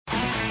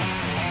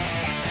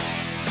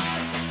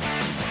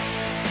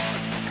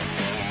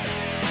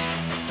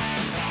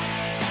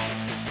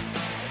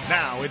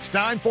It's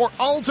time for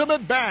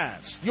Ultimate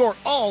Bass, your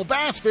all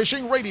bass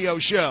fishing radio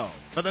show.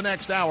 For the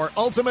next hour,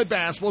 Ultimate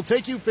Bass will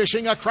take you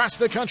fishing across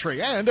the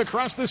country and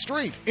across the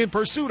street in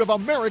pursuit of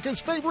America's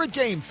favorite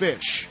game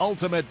fish.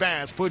 Ultimate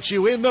Bass puts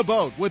you in the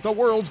boat with the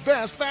world's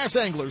best bass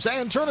anglers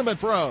and tournament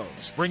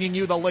pros, bringing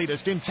you the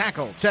latest in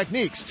tackle,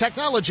 techniques,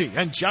 technology,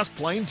 and just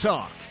plain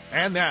talk.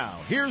 And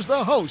now, here's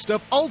the host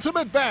of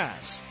Ultimate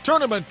Bass,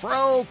 Tournament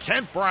Pro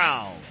Kent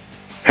Brown.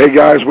 Hey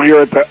guys, we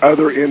are at the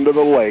other end of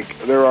the lake.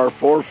 There are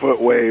 4-foot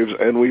waves,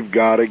 and we've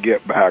got to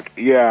get back.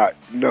 Yeah,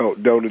 no,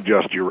 don't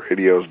adjust your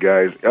radios,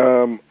 guys.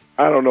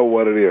 I don't know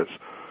what it is.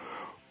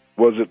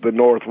 Was it the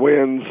north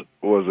winds?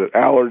 Was it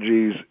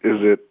allergies?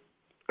 Is it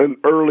an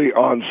early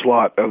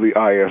onslaught of the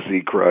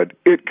ISE crud?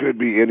 It could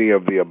be any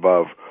of the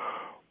above.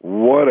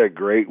 What a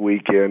great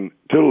weekend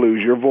to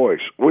lose your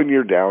voice when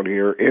you're down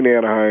here in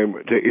Anaheim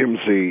to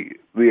MC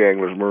the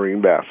Anglers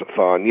Marine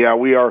Bassathon. Yeah,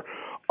 we are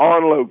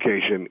on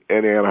location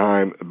in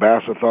Anaheim,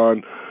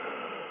 Bassathon.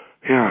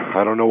 Yeah,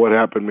 I don't know what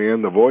happened,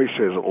 man. The voice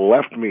has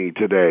left me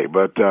today,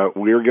 but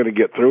we're going to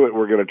get through it.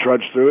 We're going to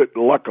trudge through it.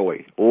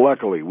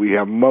 Luckily, we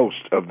have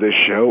most of this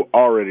show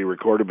already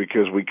recorded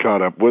because we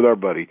caught up with our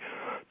buddy,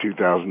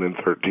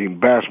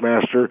 2013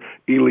 Bassmaster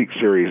Elite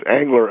Series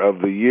Angler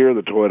of the Year, the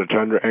Toyota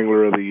Tundra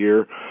Angler of the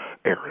Year,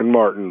 Aaron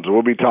Martens.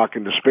 We'll be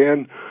talking to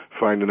Spin,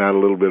 finding out a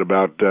little bit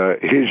about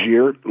his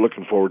year,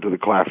 looking forward to the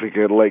Classic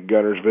at Lake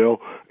Guntersville,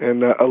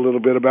 and a little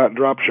bit about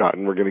drop shot.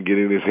 And we're going to get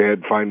in his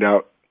head, find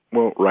out,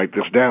 well, write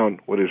this down,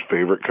 what his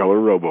favorite color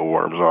robo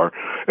worms are.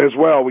 As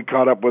well, we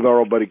caught up with our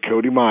old buddy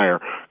Cody Meyer.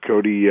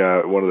 Cody,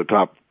 one of the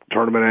top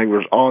tournament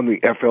anglers on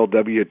the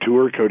FLW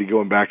Tour. Cody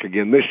going back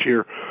again this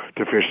year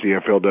to fish the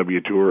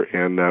FLW Tour,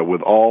 and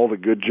with all the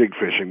good jig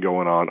fishing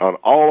going on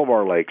all of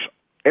our lakes,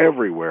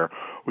 everywhere,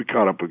 we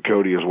caught up with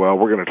Cody as well.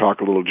 We're going to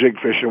talk a little jig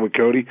fishing with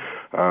Cody,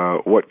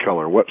 what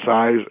color, what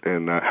size,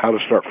 and how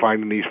to start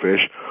finding these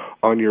fish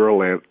on your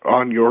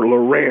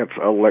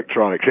Lowrance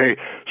Electronics. Hey,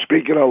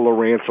 speaking of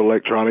Lowrance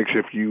Electronics,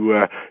 if you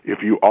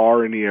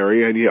are in the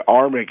area and you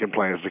are making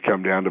plans to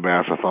come down to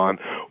Bassathon,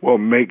 well,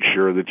 make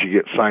sure that you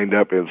get signed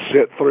up and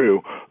sit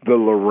through the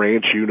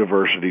Lowrance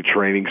University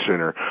Training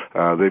Center.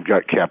 They've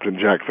got Captain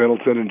Jack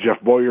Fenelton and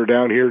Jeff Boyer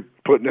down here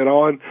putting it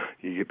on.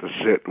 You get to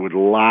sit with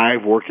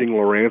live working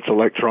Lowrance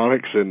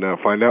Electronics and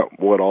find out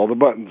what all the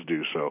buttons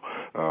do. So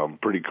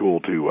pretty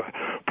cool to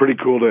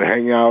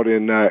hang out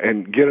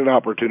and get an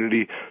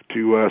opportunity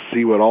to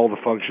see what all the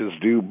functions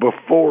do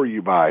before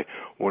you buy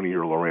one of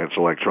your Lowrance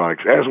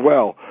Electronics. As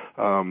well,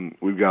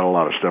 we've got a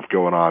lot of stuff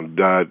going on.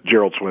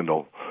 Gerald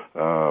Swindle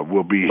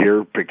will be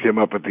here. Picked him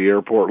up at the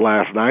airport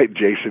last night.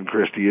 Jason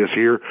Christie is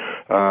here.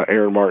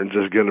 Aaron Martens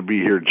is going to be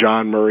here.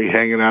 John Murray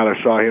hanging out.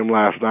 I saw him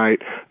last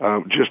night.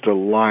 Just a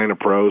line of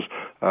pros.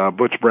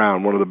 Butch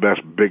Brown, one of the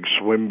best big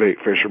swim bait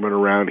fishermen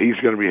around, he's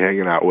going to be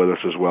hanging out with us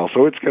as well.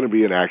 So it's going to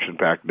be an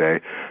action-packed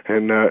day.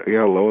 And,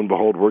 lo and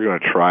behold, we're going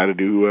to try to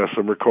do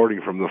some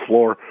recording from the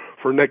floor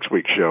for next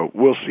week's show.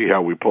 We'll see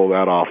how we pull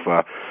that off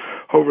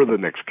over the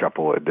next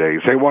couple of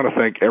days. I want to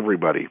thank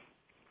everybody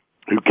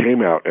who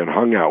came out and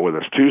hung out with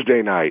us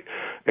Tuesday night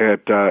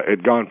at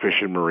Gone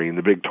Fishing Marine,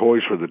 the big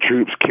Toys for the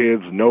Troops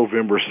Kids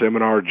November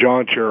seminar.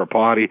 John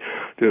Cherapati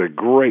did a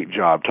great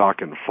job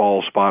talking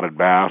fall spotted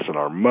bass and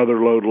our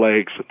motherlode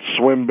lakes and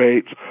swim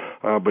baits,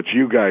 but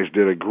you guys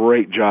did a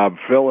great job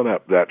filling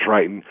up that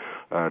Triton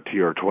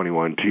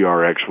TR21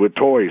 TRX with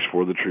toys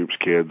for the Troops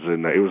Kids,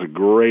 and it was a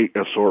great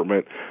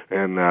assortment,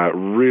 and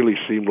really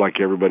seemed like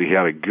everybody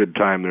had a good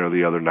time there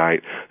the other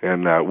night,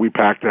 and we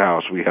packed the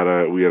house. We had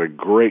a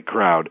great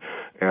crowd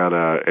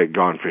at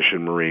Gone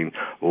Fishing Marine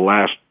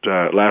last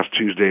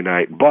Tuesday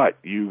night, but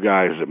you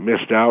guys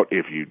missed out.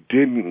 If you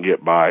didn't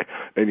get by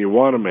and you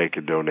want to make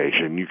a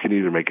donation, you can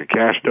either make a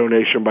cash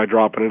donation by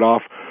dropping it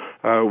off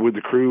with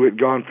the crew at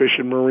Gone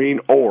Fishing Marine,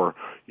 or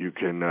you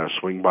can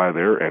swing by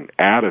there and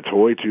add a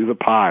toy to the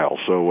pile.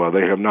 So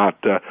they have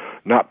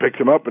not picked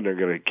them up, and they're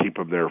going to keep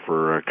them there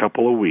for a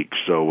couple of weeks.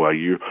 So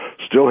you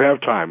still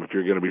have time, if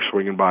you're going to be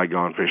swinging by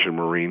Gone Fishing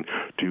Marine,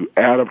 to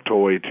add a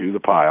toy to the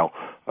pile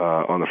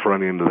on the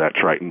front end of that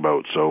Triton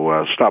boat.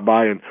 So stop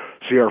by and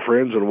see our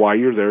friends, and while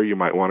you're there, you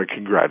might want to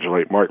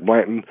congratulate Mark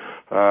Blanton,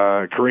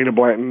 Karina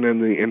Blanton, and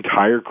the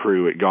entire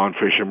crew at Gone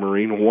Fishing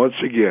Marine, once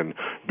again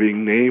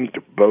being named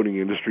Boating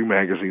Industry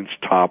Magazine's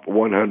top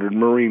 100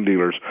 marine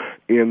dealers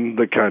in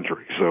the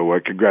country. So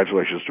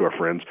congratulations to our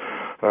friends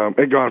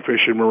at Gone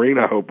Fishing Marine.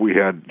 I hope we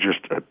had just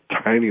a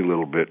tiny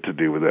little bit to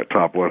do with that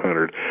top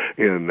 100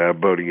 in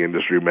Boating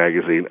Industry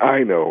Magazine.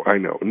 I know,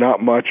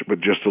 not much, but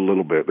just a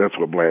little bit. That's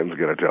what Blanton's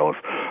going to tell us.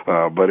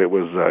 But it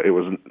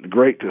was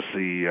great to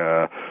see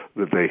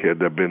that they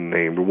had been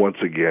named once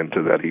again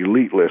to that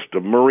elite list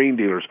of marine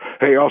dealers.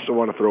 Hey, I also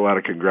want to throw out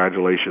a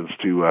congratulations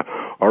to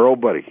our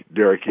old buddy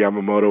Derek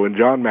Yamamoto and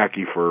John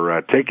Mackey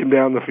for taking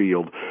down the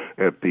field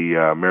at the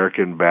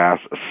American Bass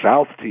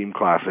South Team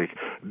Classic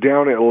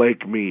down at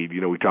Lake Mead.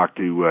 We talk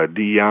to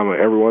D. Yama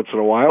every once in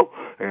a while,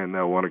 and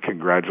I want to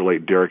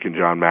congratulate Derek and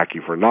John Mackey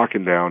for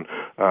knocking down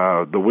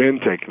the win,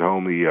 taking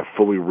home the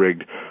fully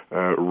rigged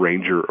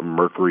Ranger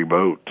Mercury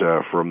boat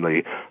from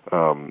the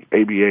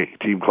ABA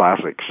Team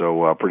Classic.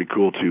 So pretty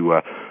cool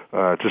to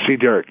see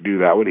Derek do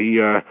that one.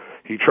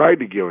 He tried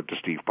to give it to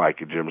Steve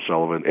Pike and Jim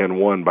Sullivan and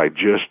won by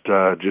just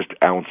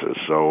ounces.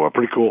 So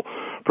pretty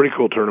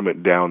cool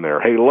tournament down there.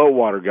 Hey, low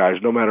water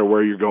guys, no matter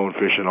where you're going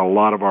fishing, a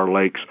lot of our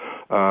lakes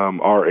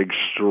are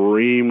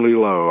extremely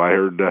low. I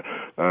heard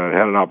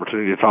had an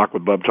opportunity to talk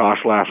with Bub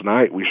Tosh last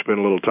night. We spent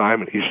a little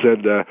time, and he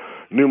said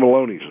New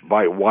Maloney's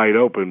bite wide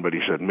open, but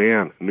he said,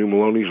 man, New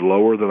Maloney's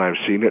lower than I've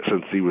seen it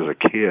since he was a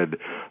kid.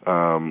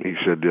 He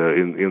said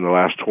in the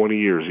last 20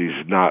 years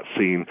he's not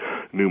seen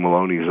New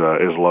Maloney's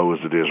as low as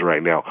it is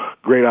right now.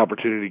 Great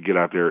opportunity to get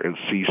out there and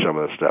see some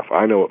of the stuff.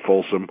 I know at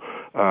Folsom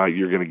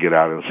you're going to get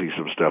out and see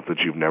some stuff that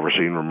you've never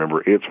seen.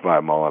 Remember, it's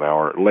 5 mile an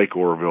hour. Lake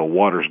Oroville,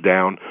 water's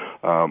down,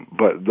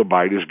 but the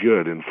bite is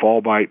good. And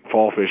fall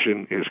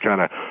fishing is kind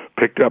of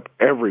picked up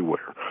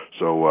everywhere.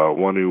 So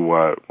want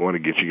to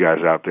get you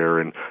guys out there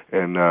and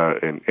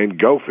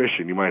go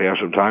fishing. You might have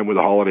some time with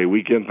the holiday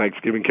weekend,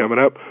 Thanksgiving coming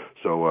up.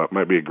 So it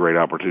might be a great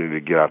opportunity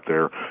to get out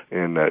there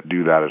and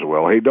do that as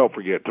well. Hey, don't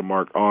forget to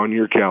mark on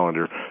your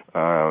calendar,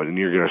 and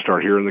you're going to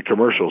start hearing the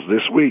commercials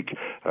this week.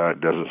 It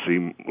doesn't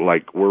seem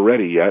like we're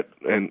ready yet,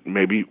 and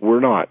maybe we're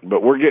not,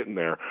 but we're getting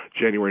there.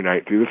 January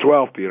 9th through the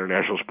 12th, the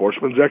International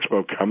Sportsman's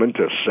Expo coming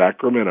to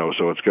Sacramento.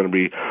 So it's going to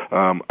be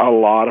a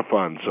lot of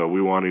fun. So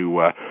we want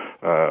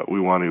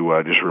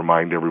to just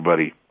remind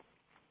everybody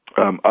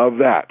of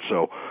that.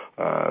 So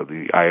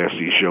the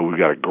ISC show, we've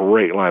got a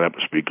great lineup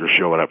of speakers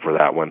showing up for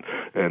that one.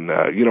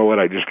 And you know what?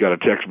 I just got a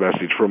text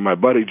message from my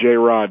buddy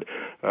J-Rod,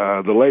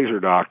 the Laser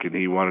Doc, and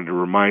he wanted to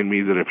remind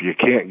me that if you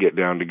can't get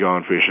down to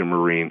Gone Fishing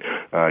Marine,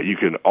 you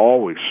can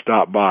always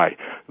stop by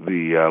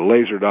the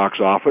Laser Doc's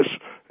office.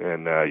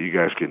 And you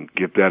guys can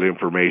get that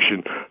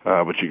information,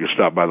 but you can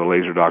stop by the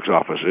Laser Doc's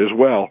office as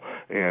well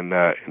and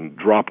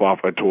drop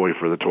off a toy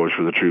for the Toys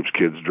for the Troops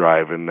Kids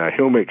Drive, and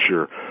he'll make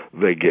sure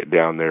they get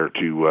down there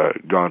to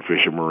Gone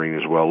Fishing Marine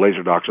as well.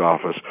 Laser Doc's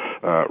office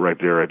right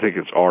there. I think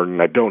it's Arden.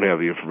 I don't have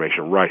the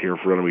information right here in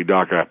front of me,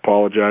 Doc. I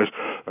apologize.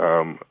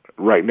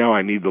 Right now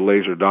I need the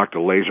Laser Doc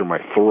to laser my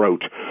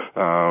throat,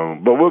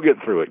 but we'll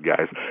get through it,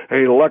 guys.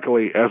 Hey,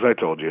 luckily, as I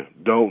told you,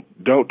 don't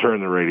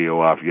turn the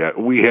radio off yet.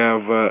 We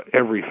have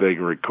everything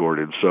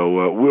recorded,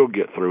 so we'll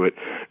get through it.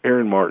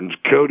 Aaron Martens,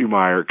 Cody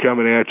Meyer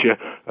coming at you,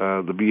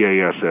 the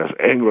BASS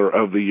Angler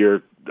of the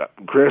Year.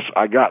 Chris,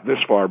 I got this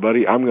far,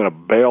 buddy. I'm going to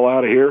bail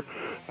out of here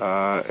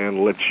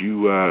and let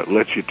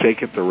you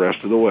take it the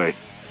rest of the way.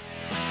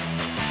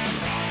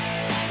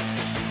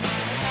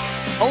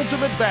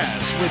 Ultimate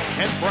Bass with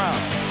Kent Brown.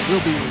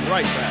 We'll be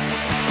right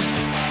back.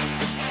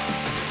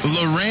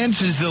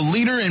 Lowrance is the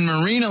leader in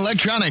marine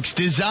electronics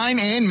design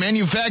and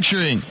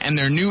manufacturing, and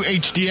their new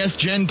HDS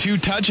Gen 2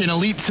 Touch and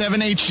Elite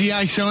 7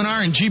 HDI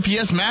sonar and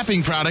GPS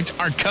mapping product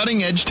are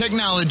cutting-edge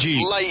technology.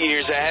 Light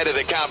years ahead of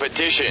the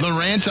competition.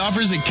 Lowrance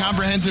offers a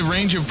comprehensive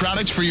range of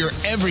products for your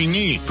every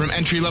need, from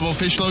entry-level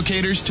fish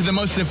locators to the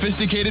most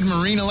sophisticated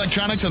marine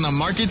electronics on the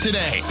market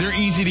today.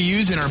 They're easy to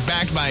use and are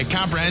backed by a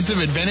comprehensive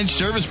Advantage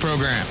service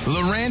program.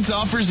 Lowrance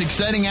offers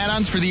exciting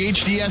add-ons for the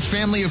HDS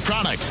family of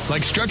products,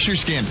 like Structure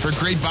Scan for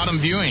great bottom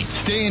viewing.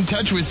 Stay in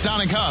touch with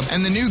Sonic Hub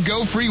and the new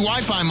Go Free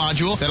Wi-Fi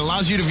module that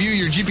allows you to view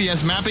your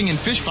GPS mapping and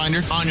fish finder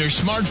on your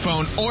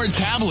smartphone or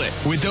tablet.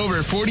 With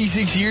over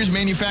 46 years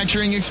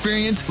manufacturing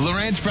experience,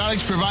 Lowrance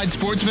products provide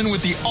sportsmen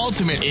with the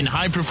ultimate in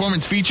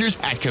high-performance features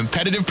at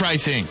competitive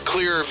pricing.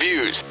 Clearer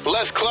views,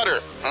 less clutter,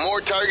 more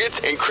targets,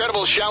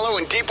 incredible shallow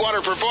and deep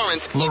water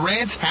performance.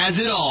 Lowrance has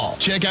it all.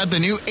 Check out the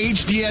new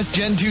HDS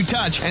Gen 2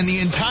 Touch and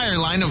the entire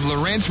line of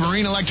Lowrance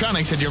Marine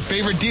Electronics at your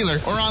favorite dealer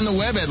or on the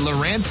web at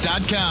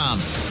Lowrance.com.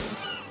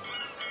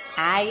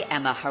 I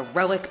am a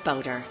heroic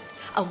boater,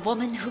 a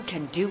woman who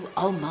can do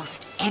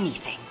almost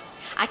anything.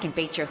 I can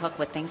bait your hook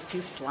with things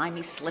too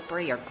slimy,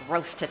 slippery, or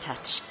gross to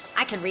touch.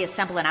 I can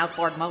reassemble an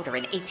outboard motor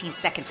in 18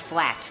 seconds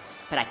flat,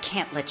 but I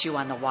can't let you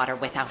on the water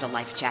without a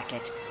life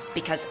jacket,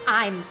 because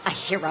I'm a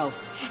hero,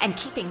 and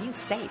keeping you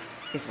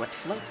safe is what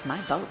floats my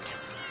boat.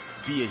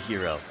 Be a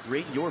hero.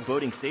 Rate your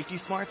boating safety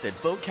smarts at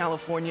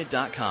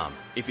BoatCalifornia.com.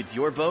 If it's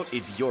your boat,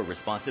 it's your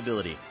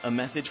responsibility. A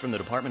message from the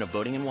Department of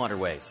Boating and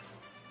Waterways.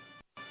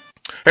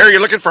 Hey, are you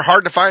looking for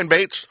hard-to-find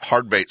baits?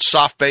 Hard baits,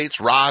 soft baits,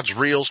 rods,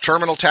 reels,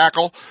 terminal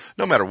tackle?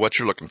 No matter what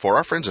you're looking for,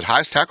 our friends at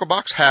Highest Tackle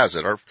Box has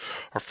it. Our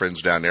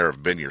friends down there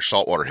have been your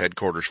saltwater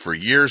headquarters for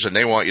years, and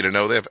they want you to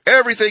know they have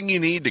everything you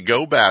need to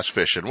go bass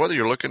fishing. Whether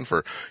you're looking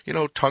for,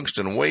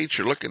 tungsten weights,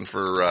 you're looking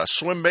for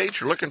swim baits,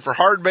 you're looking for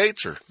hard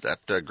baits, or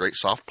that great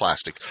soft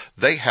plastic,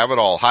 they have it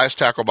all. Highest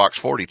Tackle Box,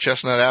 40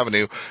 Chestnut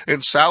Avenue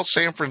in South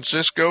San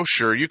Francisco.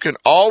 Sure, you can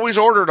always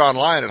order it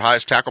online at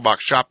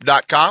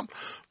highesttackleboxshop.com.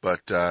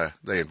 But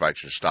they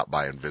invite you to stop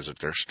by and visit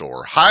their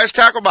store. Highest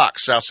Tackle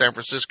Box, South San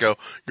Francisco,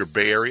 your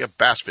Bay Area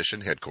bass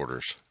fishing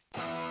headquarters.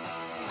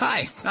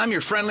 Hi, I'm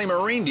your friendly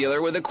marine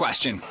dealer with a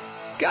question.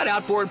 Got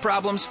outboard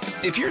problems?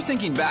 If you're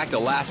thinking back to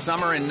last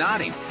summer and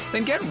nodding,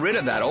 then get rid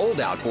of that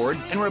old outboard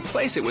and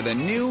replace it with a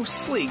new,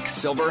 sleek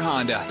silver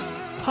Honda.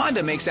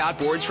 Honda makes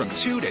outboards from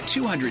 2 to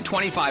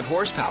 225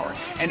 horsepower,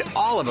 and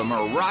all of them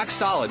are rock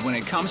solid when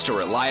it comes to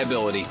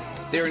reliability.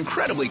 They're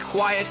incredibly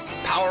quiet,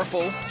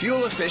 powerful,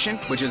 fuel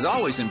efficient, which is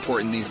always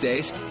important these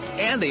days,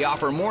 and they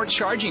offer more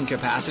charging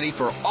capacity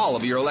for all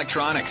of your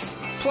electronics.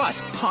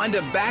 Plus,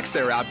 Honda backs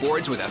their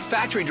outboards with a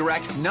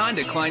factory-direct,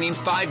 non-declining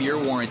 5-year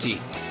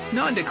warranty.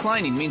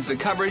 Non-declining means the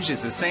coverage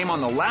is the same on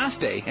the last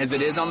day as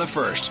it is on the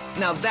first.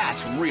 Now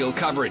that's real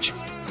coverage.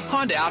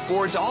 Honda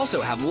outboards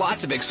also have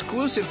lots of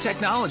exclusive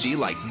technology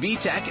like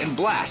VTEC and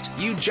Blast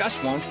you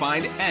just won't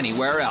find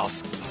anywhere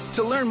else.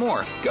 To learn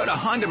more, go to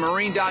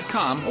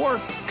HondaMarine.com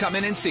or come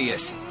in and see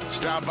us.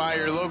 Stop by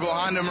your local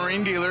Honda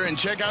Marine dealer and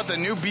check out the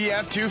new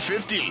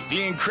BF250,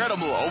 the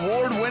incredible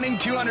award-winning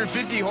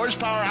 250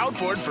 horsepower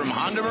outboard from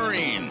Honda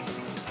Marine.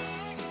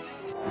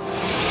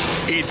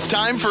 It's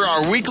time for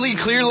our weekly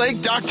Clear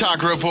Lake Dock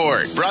Talk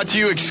Report, brought to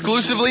you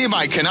exclusively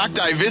by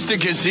Canocti Vista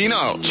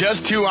Casino,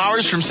 just 2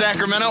 hours from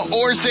Sacramento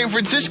or San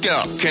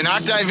Francisco.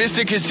 Canocti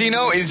Vista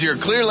Casino is your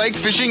Clear Lake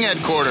fishing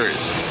headquarters.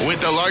 With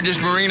the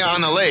largest marina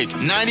on the lake,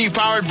 90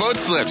 powered boat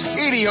slips,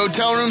 80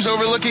 hotel rooms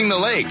overlooking the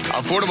lake,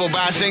 affordable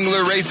bass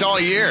angler rates all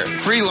year,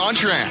 free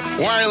launch ramp,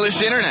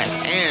 wireless internet,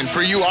 and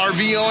for you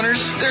RV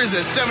owners, there's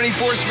a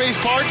 74-space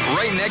park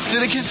right next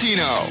to the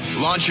casino.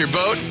 Launch your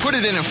boat, put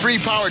it in a free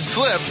powered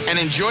slip, and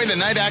enjoy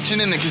the night action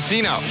in the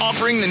casino,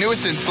 offering the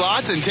newest in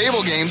slots and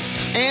table games,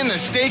 and the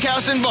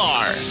steakhouse and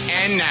bar.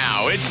 And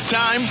now it's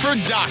time for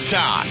Dock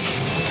Talk.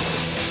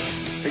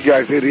 Hey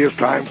guys, it is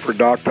time for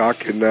Dock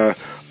Talk, and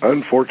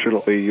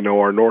unfortunately,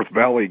 our North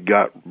Valley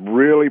got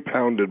really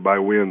pounded by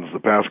winds the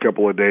past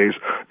couple of days,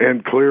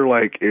 and Clear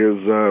Lake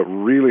is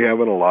really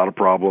having a lot of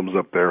problems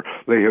up there.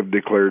 They have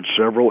declared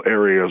several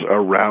areas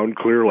around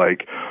Clear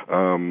Lake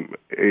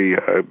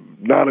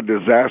not a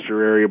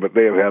disaster area, but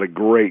they have had a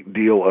great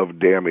deal of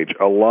damage.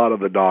 A lot of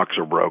the docks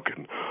are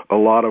broken. A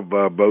lot of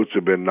boats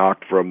have been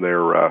knocked from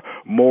their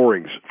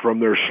moorings, from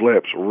their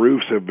slips.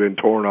 Roofs have been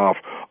torn off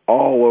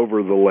all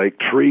over the lake.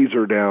 Trees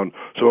are down.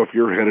 So if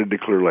you're headed to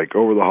Clear Lake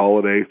over the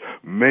holidays,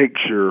 make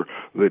sure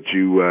that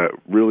you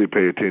really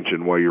pay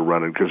attention while you're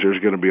running, because there's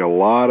going to be a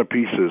lot of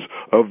pieces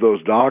of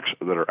those docks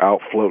that are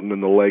out floating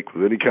in the lake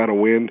with any kind of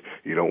wind.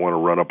 You don't want to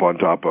run up on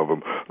top of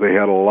them. They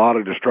had a lot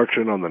of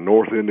destruction on the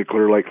north end of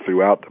Clear Lake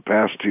throughout the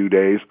past 2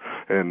 days,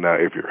 and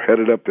if you're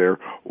headed up there,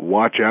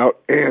 watch out.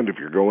 And if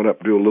you're going up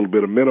to do a little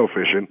bit of minnow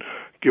fishing,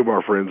 give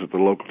our friends at the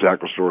local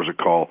tackle stores a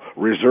call.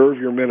 Reserve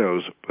your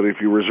minnows, but if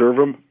you reserve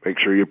them, make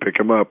sure you pick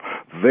them up.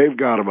 They've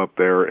got them up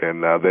there,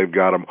 and they've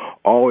got them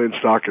all in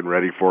stock and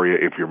ready for you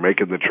if you're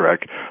making the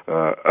trek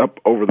up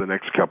over the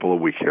next couple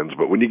of weekends.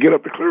 But when you get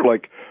up to Clear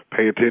Lake,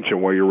 pay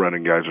attention while you're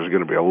running, guys. There's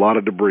going to be a lot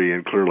of debris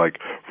in Clear Lake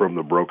from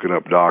the broken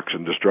up docks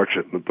and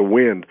destruction that the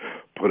wind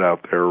put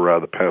out there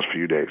the past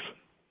few days.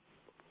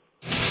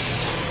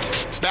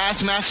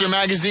 Bassmaster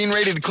Magazine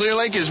rated Clear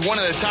Lake as one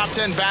of the top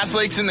 10 bass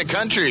lakes in the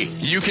country.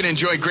 You can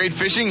enjoy great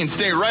fishing and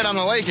stay right on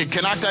the lake at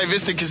Canocti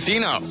Vista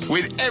Casino.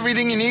 With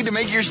everything you need to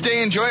make your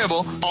stay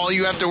enjoyable, all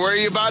you have to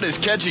worry about is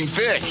catching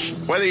fish.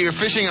 Whether you're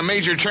fishing a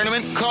major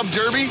tournament, club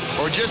derby,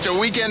 or just a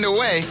weekend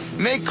away,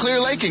 make Clear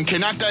Lake and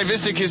Canocti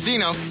Vista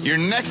Casino your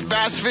next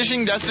bass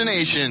fishing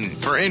destination.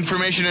 For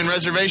information and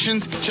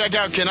reservations, check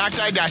out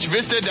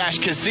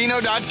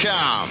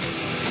canocti-vista-casino.com.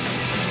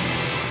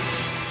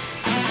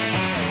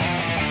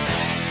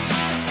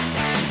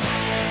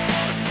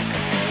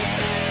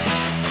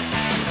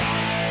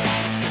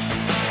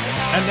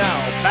 And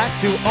now, back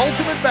to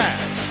Ultimate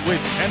Bass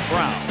with Kent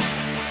Brown.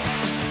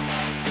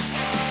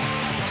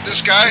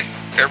 This guy,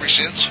 ever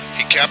since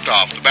he capped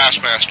off the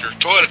Bassmaster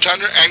Toyota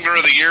Tundra Angler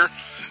of the Year,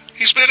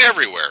 he's been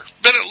everywhere.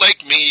 Been at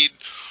Lake Mead,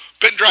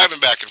 been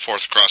driving back and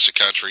forth across the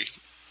country,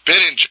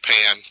 been in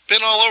Japan,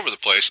 been all over the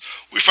place.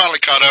 We finally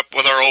caught up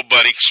with our old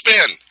buddy,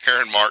 Spin,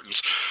 here in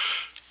Martens.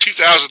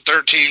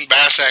 2013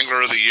 Bass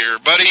Angler of the Year.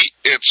 Buddy,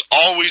 it's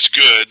always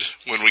good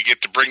when we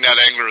get to bring that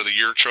Angler of the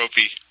Year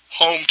trophy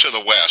home to the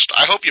West.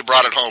 I hope you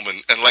brought it home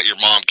and let your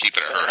mom keep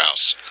it at her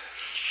house.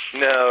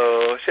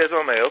 No, she has one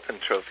of my open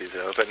trophies,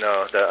 though, but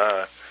no,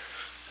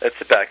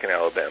 it's back in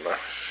Alabama.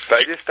 But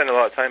I do spend a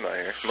lot of time out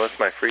here. Most of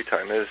my free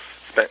time is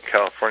spent in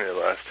California the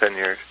last 10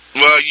 years.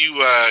 Well,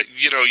 I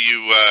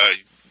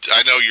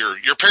know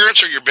your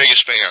parents are your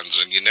biggest fans,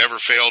 and you never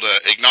fail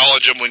to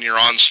acknowledge them when you're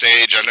on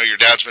stage. I know your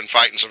dad's been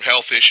fighting some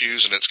health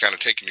issues, and it's kind of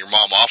taking your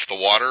mom off the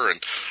water,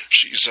 and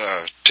she's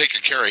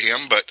taking care of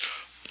him, but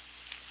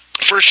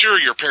for sure,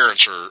 your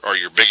parents are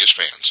your biggest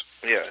fans.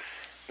 Yes,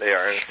 they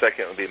are. And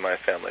second would be my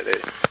family.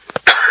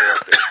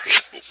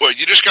 Well,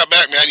 you just got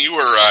back, man. You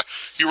were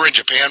in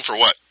Japan for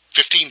what?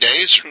 15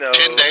 days? No,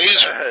 10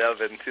 days? That would have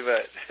been too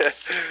much.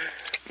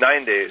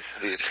 9 days,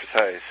 to be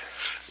precise.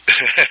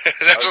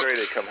 I was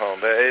ready to come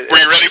home. But were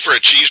you ready for a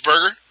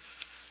cheeseburger?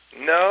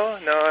 No.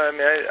 I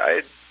mean,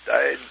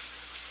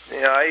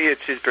 I eat a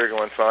cheeseburger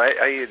once in a while.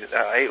 I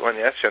ate one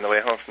yesterday on the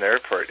way home from the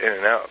airport. In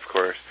and out, of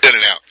course. In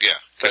and out, yeah.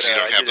 Because you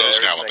don't have those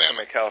in Alabama. When I come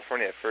to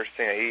California, first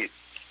thing I eat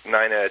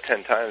 9 out of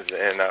 10 times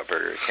the In-N-Out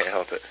burger. Can't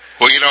help it.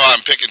 Well,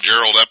 I'm picking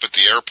Gerald up at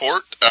the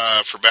airport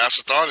for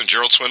Bassathon, and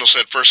Gerald Swindle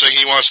said first thing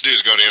he wants to do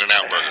is go to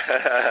In-N-Out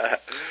Burger.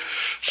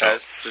 So.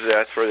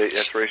 That's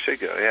where he should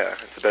go. Yeah,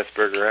 it's the best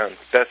burger around.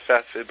 Best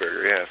fast food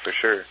burger. Yeah, for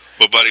sure.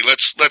 Well, buddy,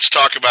 let's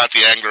talk about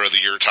the Angler of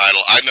the Year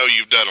title. I know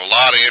you've done a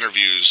lot of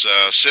interviews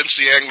since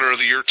the Angler of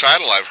the Year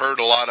title. I've heard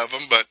a lot of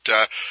them, but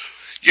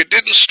you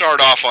didn't start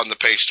off on the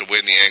pace to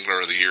win the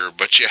Angler of the Year,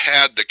 but you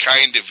had the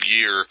kind of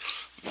year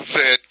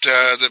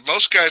that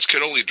most guys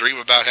could only dream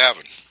about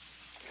having.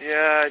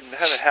 Yeah, I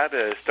had a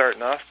habit of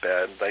starting off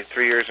bad, like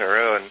 3 years in a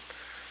row, and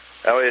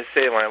I always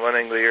say when I won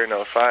Angler Year in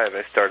 05,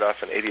 I started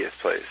off in 80th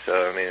place.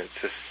 So, I mean,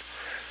 it's just,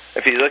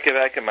 if you look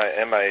back at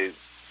my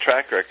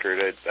track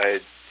record, I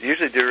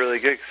usually do really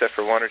good except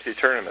for 1 or 2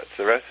 tournaments.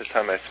 The rest of the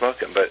time I smoke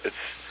them, but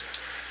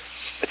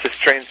it's a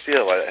strange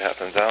feel why that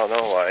happens. I don't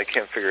know why. I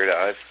can't figure it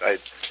out.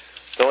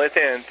 The only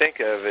thing I can think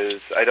of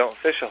is I don't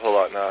fish a whole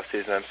lot in the off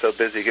season. I'm so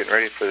busy getting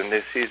ready for the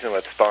new season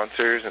with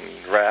sponsors and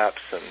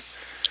wraps and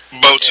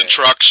boats and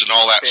trucks and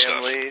all that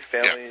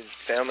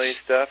family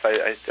stuff.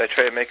 I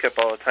try to make up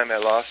all the time I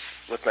lost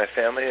with my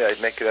family. I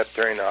make it up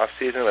during the off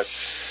season with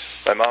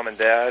my mom and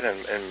dad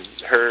and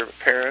her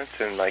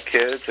parents and my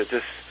kids.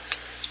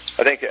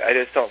 I think I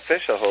just don't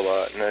fish a whole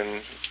lot, and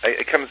then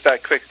it comes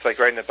back quick. It's like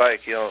riding a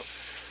bike. You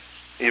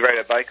ride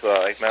a bike a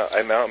lot.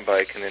 I mountain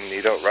bike, and then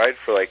you don't ride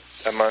for like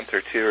a month or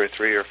 2 or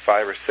 3 or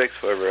 5 or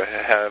 6, whatever I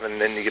have, and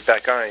then you get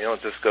back on it. You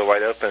don't just go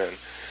wide open, and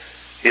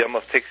it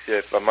almost takes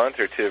you a month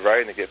or 2 of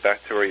riding to get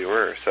back to where you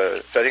were. So I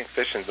think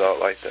fishing's all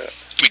like that.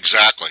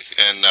 Exactly,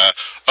 and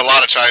a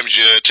lot of times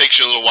it takes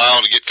you a little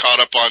while to get caught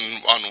up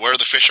on where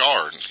the fish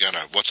are and kind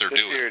of what they're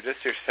doing.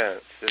 Just your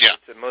sense.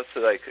 It's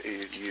mostly like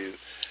you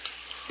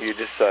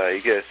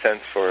get a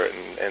sense for it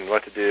and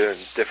what to do. And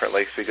different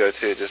lakes we go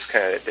to, just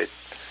kind of,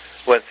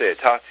 wouldn't say it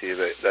talks to you,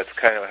 but that's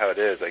kind of how it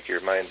is. Like your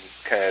mind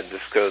kind of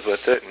just goes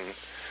with it, and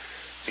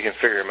you can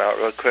figure them out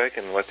real quick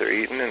and what they're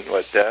eating and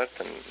what depth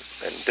and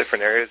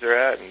different areas they're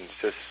at, and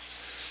it's just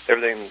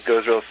everything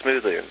goes real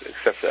smoothly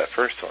except for that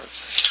first one.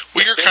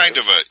 Well, you're kind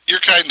of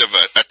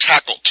a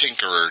tackle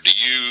tinkerer. Do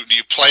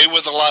you play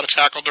with a lot of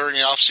tackle during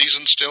the off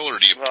season still, or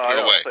do you put it away? I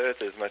don't play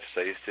with it as much as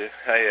I used to.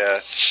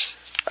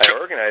 I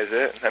organize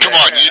it.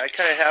 I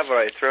kind of have what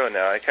I throw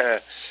now.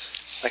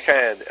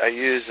 I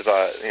use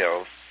about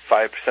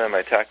 5% of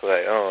my tackle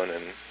I own,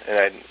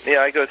 and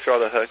I go through all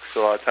the hooks a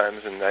lot of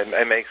times, and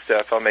I make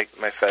stuff. I'll make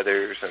my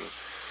feathers and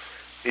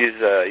use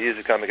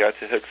the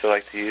Kamigatsu hooks I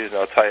like to use,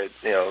 and I'll tie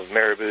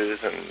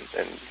marabous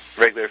and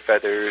regular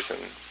feathers and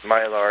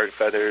mylar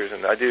feathers,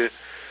 and I do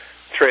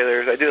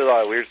trailers. I do a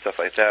lot of weird stuff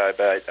like that,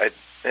 but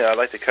I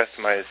like to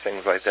customize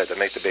things like that to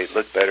make the bait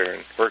look better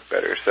and work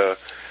better. So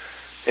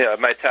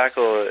my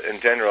tackle in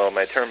general,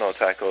 my terminal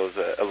tackle is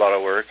a lot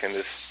of work, and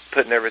just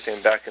putting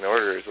everything back in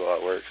order is a lot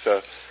of work.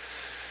 So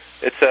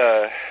it's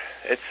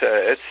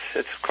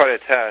quite a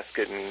task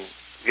getting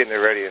it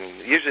ready,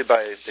 and usually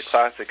by the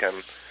Classic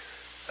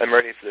I'm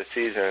ready for the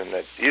season.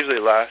 That usually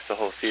lasts the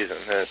whole season,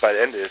 and by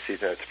the end of the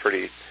season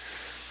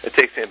it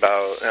takes me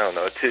about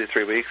 2 to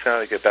 3 weeks now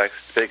to get back,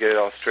 to get it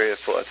all straight.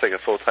 It's like a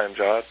full-time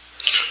job.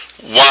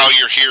 While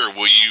you're here,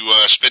 will you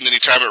spend any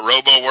time at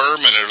RoboWorm,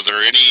 and are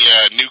there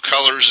any new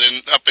colors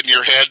up in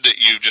your head that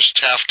you just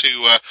have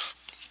to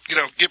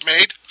get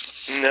made?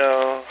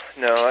 No.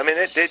 I mean,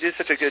 they do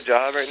such a good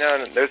job right now,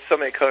 and there's so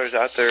many colors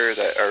out there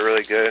that are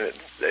really good.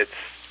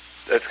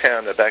 It's kind of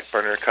on the back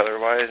burner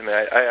color-wise. I mean,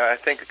 I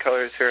think of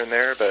colors here and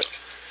there, but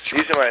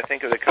usually when I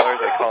think of the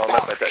colors, I call them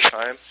up at that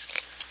time.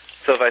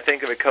 So if I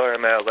think of a color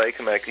I'm at a lake,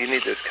 I'm like, you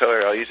need this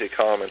color, I'll usually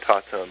call them and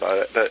talk to them about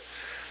it. But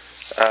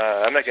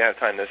I'm not going to have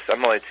time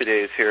I'm only 2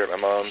 days here at my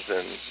mom's,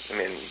 and, I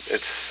mean,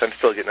 I'm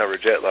still getting over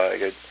jet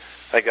lag.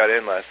 I got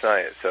in last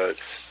night, so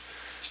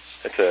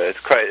it's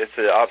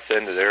the opposite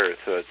end of the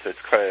earth, so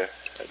it's quite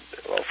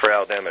for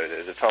Alabama it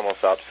is. It's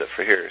almost opposite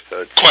for here,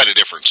 so it's quite a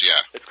difference. Yeah,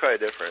 it's quite a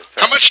difference.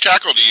 How much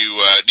tackle do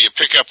you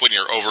pick up when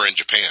you're over in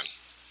Japan?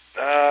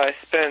 I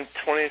spent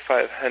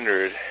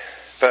 $2,500,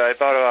 but I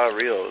bought a lot of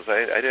reels.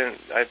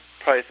 I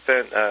probably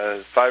spent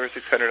 $500 or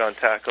 $600 on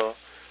tackle,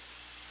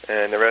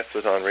 and the rest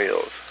was on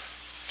reels.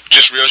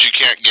 Just reels you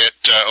can't get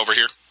over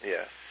here?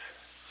 Yes.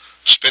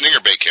 Spinning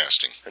or bait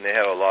casting? And they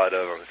have a lot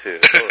of them too.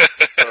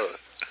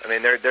 I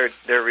mean,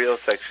 their reel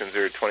sections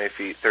are 20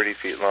 feet, 30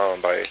 feet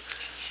long by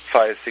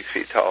 5, 6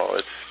 feet tall.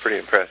 It's pretty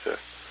impressive.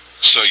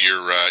 So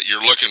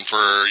you're looking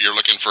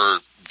for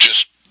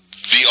just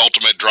the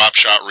ultimate drop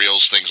shot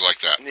reels, things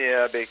like that.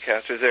 Yeah, bait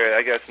casters.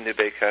 I got some new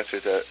bait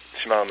casters that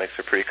Shimano makes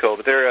are pretty cool,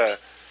 but their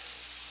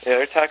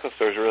tackle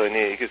stores are really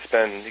neat. You could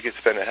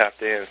spend a half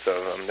day in some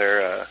of them.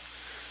 They're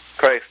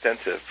quite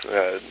extensive.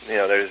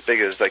 They're as big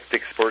as like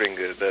Dick's Sporting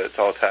Goods, but it's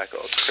all tackle.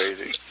 It's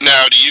crazy.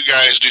 Now, do you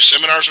guys do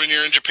seminars when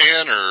you're in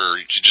Japan, or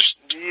you just?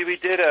 We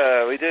did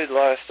a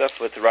lot of stuff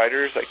with the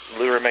riders, like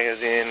Lure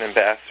Magazine,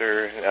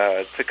 Ambassador.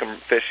 Took them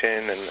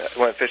fishing, and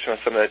went fishing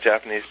with some of the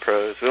Japanese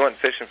pros. We went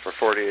fishing for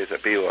 4 days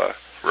at Biwa.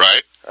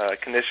 Right.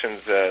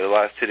 Conditions the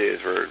last 2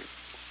 days were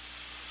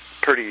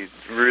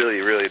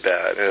really, really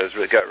bad.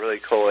 It got really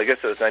cold. I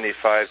guess it was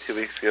 95 2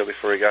 weeks ago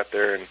before we got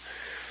there, and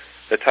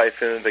the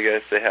typhoons, I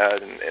guess, they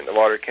had, and the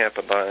water camp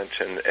a bunch,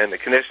 and the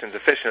conditions, the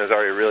fishing was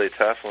already really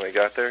tough when we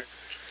got there.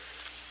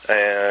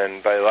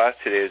 And by the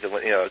last 2 days,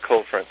 a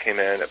cold front came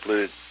in. It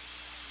blew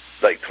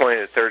like 20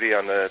 to 30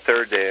 on the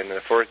third day, and the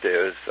fourth day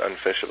it was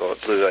unfishable.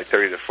 It blew like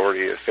 30 to 40,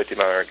 it was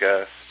 50-mile-an-hour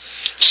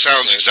gusts.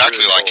 Sounds exactly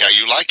really like cold. How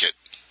you like it.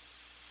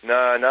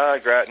 No,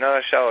 not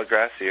a shallow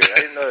grassy area.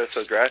 I didn't know it was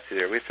so grassy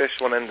there. We fished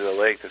one end of the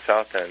lake, the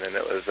south end, and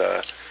it was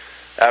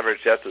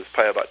average depth was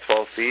probably about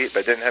 12 feet,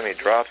 but it didn't have any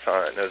drops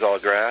on it, and it was all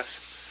grass,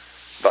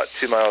 about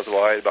 2 miles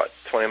wide, about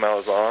 20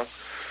 miles long,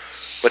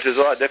 which is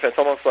a lot different. It's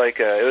almost like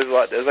it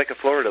was like a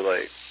Florida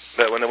lake.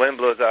 But when the wind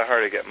blows that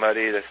hard, it get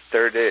muddy. The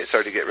third day, it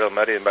started to get real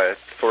muddy, and by the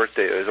fourth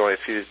day, there was only a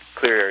few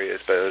clear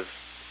areas, but it was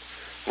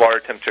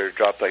water temperature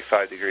dropped like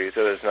 5 degrees.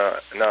 It was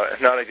not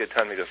a good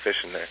time to go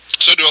fishing there.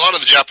 So do a lot of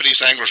the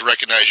Japanese anglers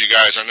recognize you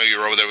guys? I know you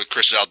were over there with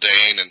Chris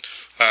Zaldane, and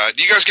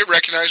do you guys get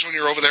recognized when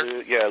you're over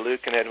there? Yeah,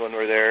 Luke and Edwin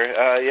were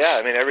there. Yeah,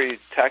 I mean, every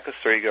tackle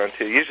store you go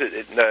into,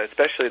 usually,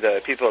 especially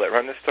the people that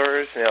run the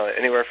stores,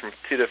 anywhere from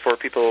 2 to 4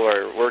 people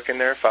are working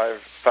there,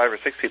 5 or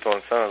 6 people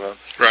in some of them.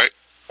 Right.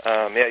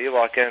 Yeah, you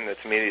walk in,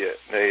 it's immediate.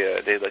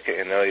 They look at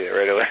you and know you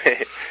right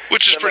away.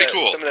 Which is pretty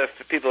cool. Some of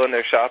the people in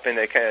there shopping,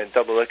 they kind of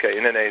double look at you,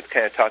 and then they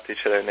kind of talk to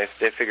each other, and they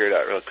figure it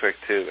out real quick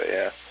too. But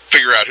yeah,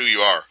 figure out who you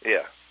are.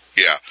 Yeah.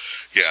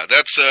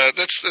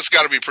 That's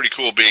got to be pretty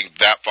cool being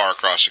that far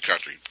across the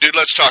country, dude.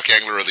 Let's talk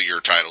Angler of the Year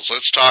titles.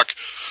 Let's talk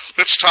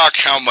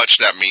how much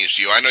that means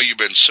to you. I know you've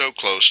been so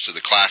close to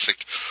the Classic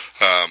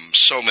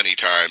so many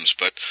times,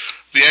 but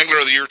the Angler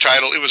of the Year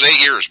title, it was 8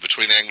 years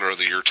between Angler of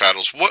the Year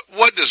titles.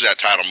 What does that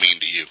title mean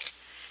to you?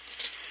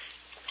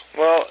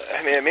 Well,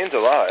 I mean, it means a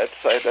lot.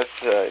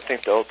 That's I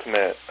think the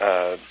ultimate,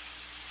 how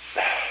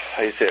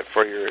you say it,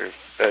 for your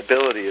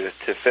ability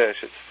to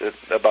fish.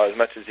 It's about as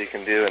much as you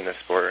can do in this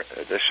sport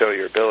to show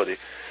your ability.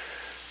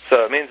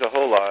 So it means a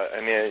whole lot.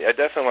 I mean, I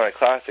definitely want a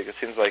Classic. It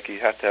seems like you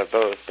have to have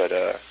both, but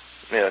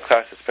the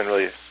Classic's been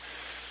really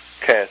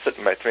kind of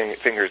slipping my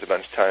fingers a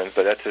bunch of times,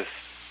 but that's just,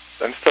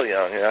 I'm still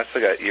young, I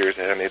still got years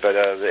ahead of me, but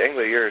the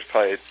Angler of the Year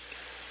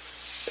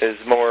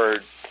is more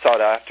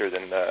sought after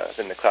than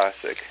the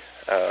Classic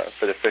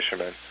for the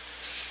fishermen.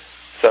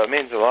 So it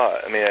means a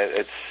lot. I mean,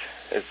 it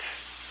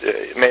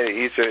made it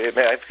easier.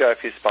 I've got a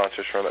few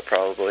sponsors from it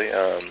probably.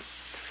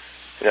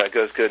 It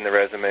goes good in the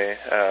resume.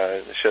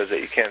 It shows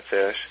that you can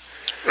fish.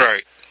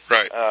 Right.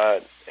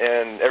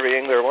 And every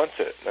angler wants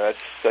it.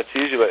 That's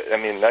usually what, I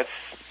mean, that's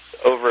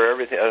over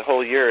everything, a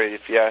whole year.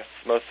 If you ask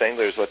most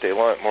anglers what they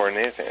want more than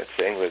anything, it's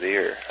the Angler of the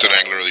Year. It's an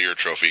Angler of the Year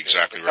trophy,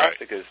 exactly right.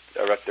 Classic is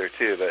up there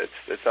too, but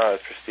it's not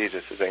as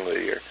prestigious as Angler of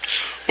the Year.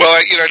 Well,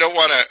 I don't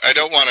want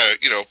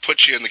to,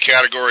 put you in the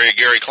category of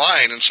Gary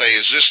Klein and say,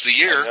 is this the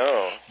year?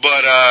 No.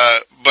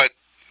 But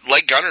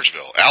Lake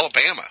Guntersville,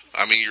 Alabama.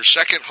 I mean, your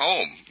second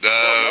home.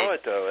 I don't know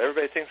it though.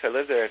 Everybody thinks I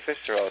live there. I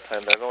fish there all the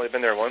time, but I've only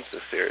been there once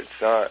this year.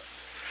 It's not.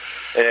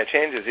 And it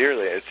changes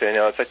yearly. It's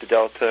it's like the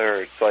Delta,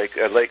 or it's like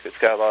a lake that's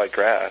got a lot of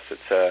grass.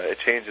 It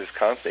changes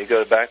constantly. You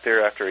go back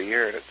there after a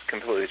year, and it's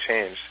completely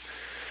changed.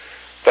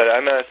 But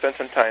I'm gonna spend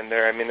some time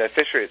there. I mean, the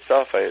fishery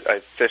itself, I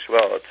fish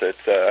well.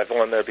 I've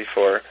won there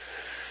before,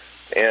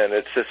 and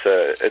it's just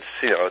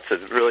it's a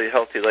really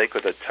healthy lake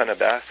with a ton of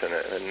bass in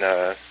it.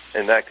 And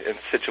in that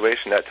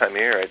situation that time of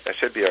year, I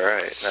should be all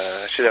right.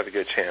 I should have a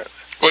good chance.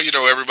 Well,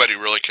 everybody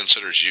really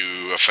considers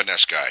you a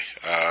finesse guy,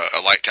 a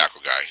light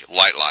tackle guy,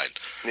 light line.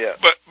 Yeah.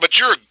 But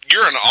you're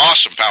an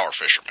awesome power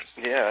fisherman.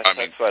 Yeah,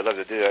 that's what I love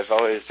to do. I've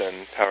always done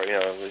power.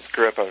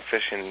 Grew up on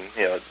fishing,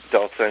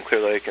 Delta and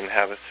Clear Lake and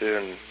Havasu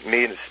and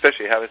Mead,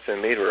 especially Havasu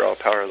and Mead were all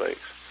power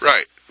lakes.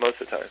 Right. Most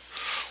of the time.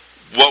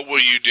 What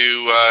will you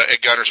do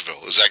at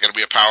Guntersville? Is that going to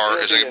be a power?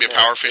 Is that going to be a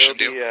power fishing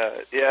deal?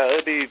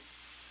 It'll be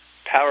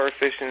power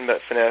fishing,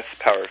 but finesse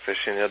power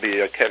fishing. It'll be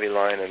heavy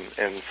line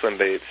and swim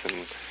baits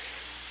and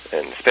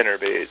spinner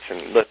baits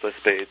and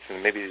lipless baits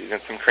and maybe even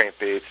some crank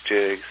baits,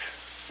 jigs,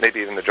 maybe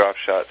even the drop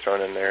shot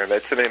thrown in there. But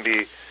it's going to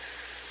be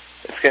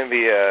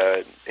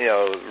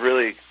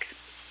really,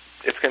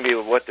 it's going to be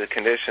what the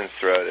conditions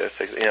throw it. It's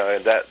like,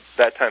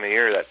 that time of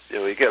year that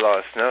we get a lot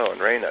of snow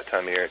and rain that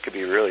time of year. It could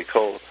be really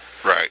cold.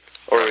 Right.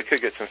 Or we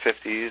could get some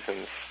 50s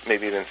and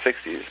maybe even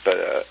 60s.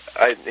 But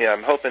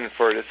I'm hoping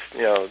for this.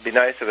 It'd be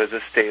nice if it was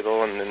this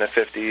stable and in the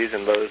 50s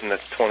and lows in the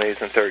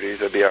 20s and 30s.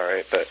 It'd be all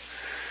right. but.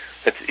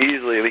 We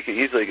could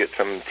easily get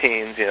some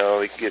teens,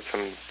 we could get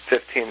some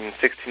 15,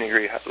 16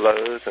 degree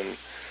lows and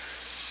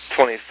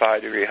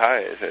 25 degree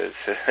highs.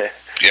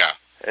 Yeah.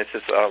 It's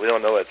just, we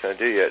don't know what it's going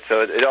to do yet.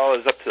 So it all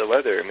is up to the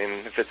weather. I mean,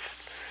 if it's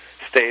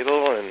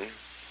stable, and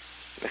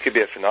it could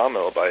be a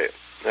phenomenal bite.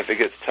 If it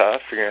gets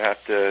tough, you're going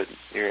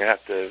to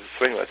have to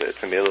swing with it.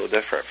 It's going to be a little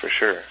different for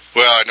sure.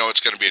 Well, I know it's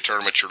going to be a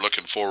tournament you're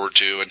looking forward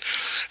to. And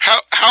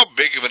how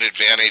big of an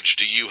advantage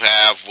do you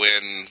have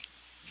when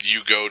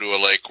you go to a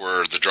lake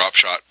where the drop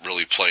shot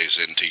really plays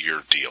into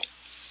your deal?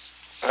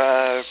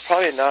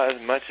 Probably not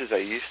as much as I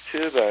used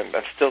to, but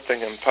I still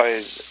think I'm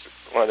probably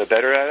one of the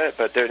better at it.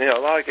 But a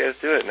lot of guys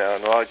do it now,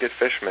 and a lot of good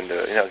fishermen do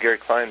it. Gary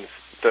Klein's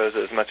throws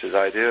it as much as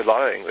I do. A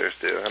lot of anglers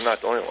do. I'm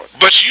not the only one.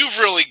 But you've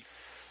really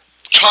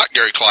taught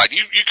Gary Clyde.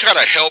 You kind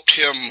of helped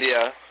him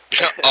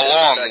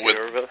along with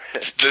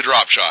the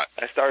drop shot.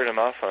 I started him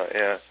off on it,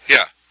 yeah.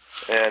 Yeah.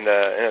 And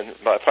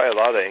probably a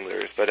lot of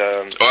anglers, but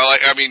well,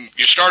 I mean,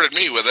 you started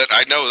me with it.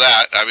 I know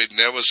that. I mean,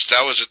 that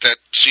was at that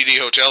CD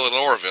hotel in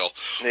Oroville.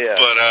 Yeah.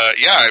 But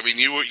I mean,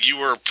 you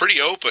were pretty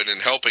open in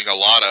helping a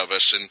lot of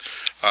us, and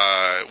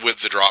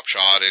with the drop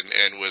shot,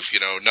 and with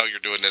no, you're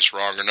doing this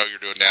wrong, or no, you're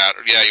doing that,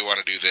 or yeah, you want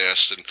to do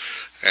this,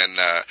 and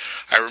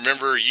I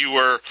remember you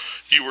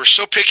were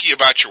so picky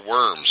about your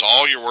worms.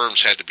 All your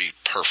worms had to be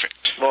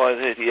perfect. Well,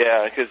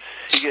 yeah, because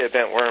you get a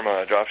bent worm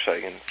on a drop shot,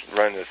 you can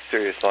run a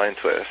serious line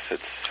twist.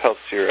 It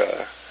helps your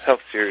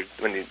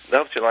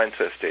line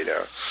twist stay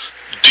down.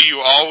 Do you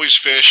always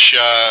fish?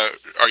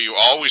 Are you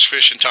always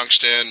fishing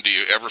tungsten? Do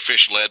you ever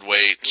fish lead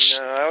weights?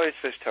 No, I always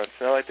fish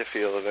tungsten. I like the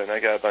feel of it. And I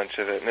got a bunch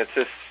of it, and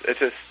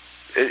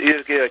you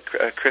just get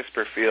a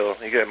crisper feel.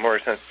 You get more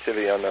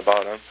sensitivity on the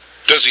bottom.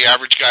 Does the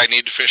average guy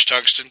need to fish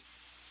tungsten?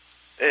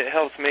 It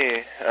helps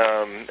me.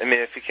 I mean,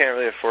 if you can't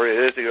really afford it,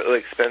 it is really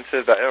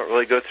expensive, but I don't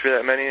really go through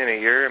that many in a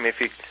year. I mean,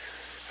 if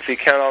you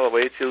count all the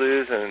weights you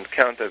lose and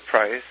count the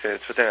price,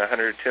 it's within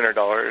 $100,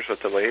 $200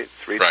 with the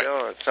weights retail.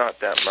 Right. It's not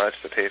that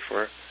much to pay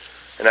for.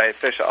 And I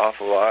fish an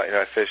awful lot.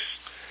 I fish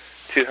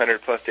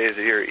 200 plus days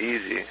a year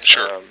easy.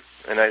 Sure.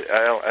 And I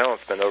don't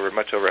spend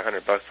much over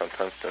 $100 on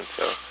tungsten.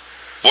 So.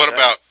 What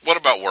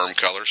about worm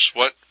colors?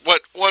 What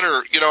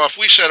are if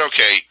we said,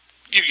 okay,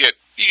 you get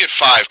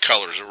 5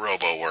 colors of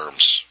robo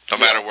worms, no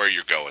matter where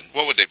you're going,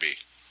 what would they be?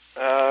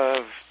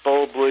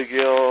 Bull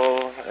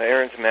bluegill,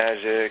 Aaron's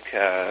Magic.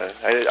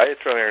 I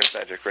throw Aaron's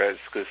Magic red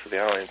exclusively.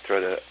 I don't even throw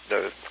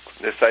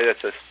the side. I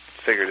just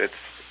figured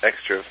it's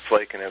extra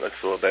flake and it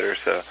looks a little better.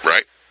 So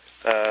right.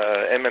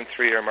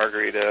 MM3 or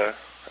Margarita.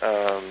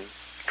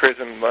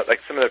 Prism,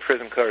 like some of the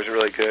Prism colors are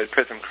really good.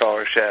 Prism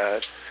Crawler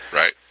Shad.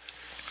 Right.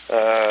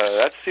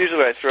 That's usually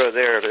what I throw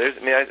there. But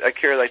I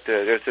carry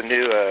there's a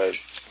new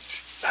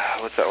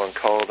what's that one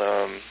called?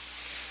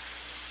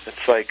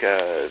 It's like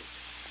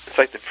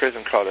the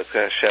Prism Crawler that's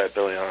got a shad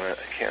belly on it.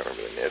 I can't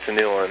remember the name. It's a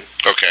new one.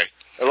 Okay.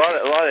 A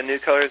lot of new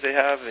colors they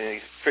have,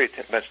 and pretty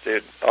much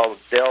they all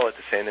look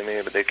the same to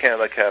me, but they kind of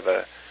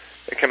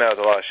they come out with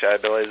a lot of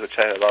shad bellies, which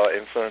I had a lot of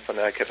influence on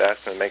that. I kept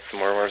asking them to make some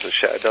more worms with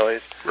shad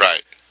bellies.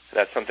 Right. And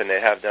that's something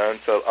they have done.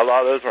 So a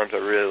lot of those worms I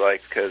really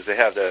like because they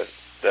have the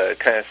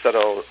kind of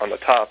subtle on the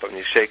top, and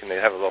you shake them, they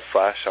have a little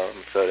flash on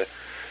them. So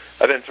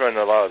I've been throwing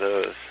a lot of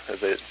those.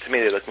 To me,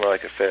 they look more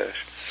like a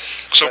fish.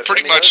 So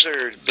pretty much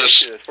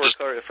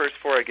the first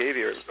 4 I gave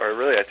you are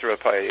really I throw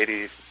probably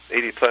 80+%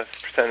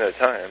 of the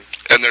time.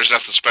 And there's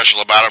nothing special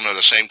about them. They're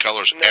the same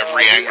colors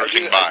every angler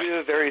can buy. I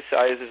do vary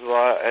sizes a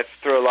lot. I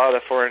throw a lot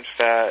of 4-inch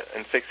fat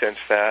and 6-inch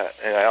fat,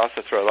 and I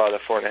also throw a lot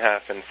of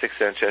 4.5 and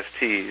 6-inch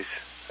STs.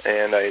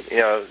 And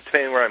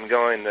depending where I'm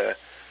going,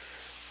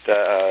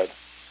 the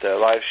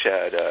live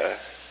shad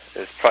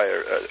is probably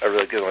a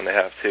really good one to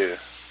have too.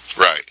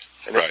 Right.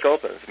 And the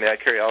sculpins. I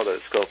carry all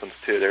those sculpins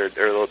too. They're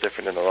a little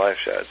different than the live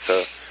shad.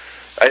 So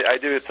I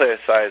do play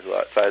with size a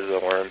lot, size of the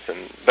worms.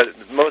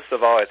 But most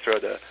of all, I throw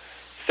the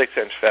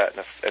 6-inch fat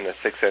and the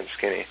 6-inch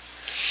skinny.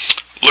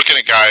 Looking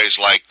at guys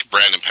like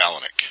Brandon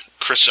Palaniuk,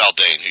 Chris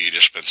Zaldane, who you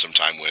just spent some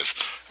time with,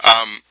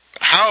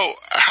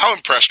 how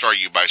impressed are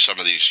you by some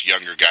of these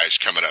younger guys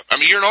coming up? I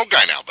mean, you're an old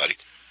guy now, buddy.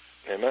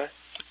 Am I?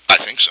 I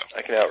think so.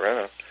 I can outrun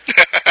them.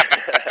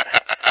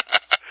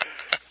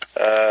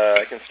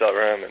 I can still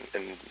outrun them,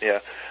 and yeah.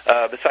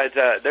 Besides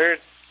that,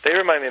 they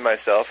remind me of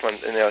myself when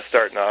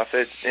starting off.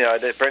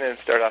 Brendan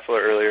started off a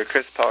little earlier.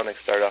 Chris Palaniuk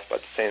started off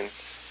about the same.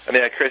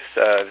 Chris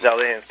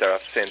Zaldane started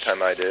off the same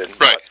time I did,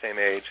 right. About the same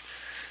age.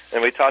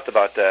 And we talked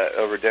about that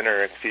over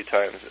dinner a few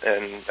times.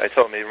 And I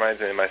told him he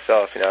reminds me of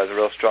myself. I was a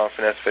real strong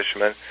finesse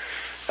fisherman.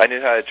 I knew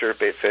how to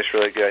jerkbait fish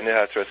really good. I knew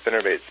how to throw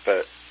spinnerbaits.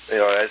 But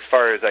as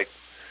far as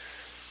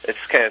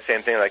it's kind of the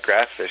same thing like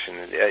grass fishing.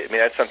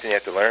 That's something you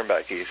have to learn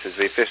about geese. Is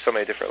we fish so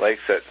many different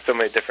lakes at so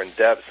many different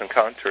depths and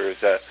contours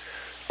that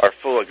are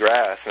full of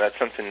grass, and that's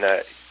something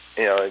that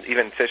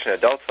even fishing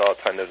adults all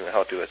the time doesn't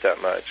help you with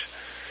that much.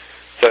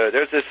 So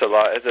there's just a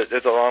lot.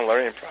 There's a long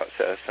learning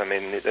process.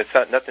 It's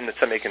not nothing that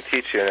somebody can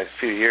teach you in a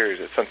few years.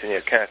 It's something you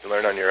kind of have to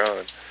learn on your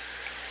own.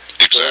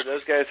 Exactly. So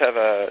those guys have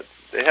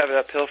it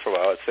uphill for a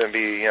while. It's going to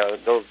be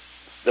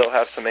they'll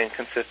have some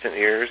inconsistent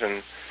years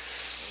and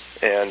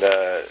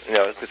a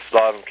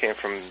lot of them came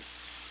from,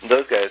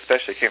 those guys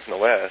especially came from the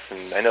West,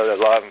 and I know that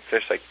a lot of them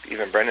fish, like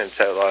even Brendan's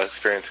had a lot of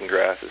experience in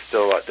grass. It's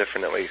still a lot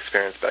different than we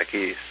experienced back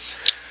east.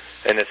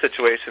 And the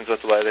situations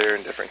with weather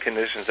and different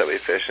conditions that we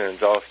fish in,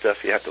 it's all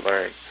stuff you have to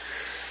learn.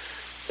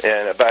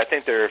 But I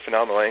think they're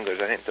phenomenal anglers.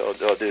 I think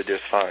they'll do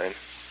just fine.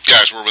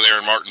 Guys, we're with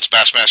Aaron Martens,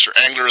 Bassmaster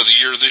Angler of the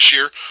Year this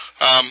year.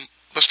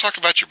 Let's talk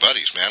about your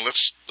buddies, man.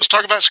 Let's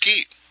talk about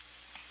skeet.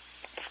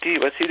 Skeet,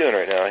 what's he doing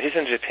right now? He's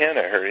in Japan,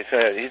 I heard.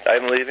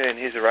 I'm leaving and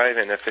he's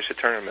arriving to fish a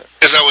tournament.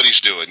 Is that what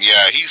he's doing?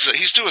 Yeah,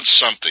 he's doing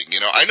something.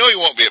 I know he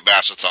won't be at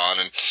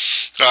Bassathon, and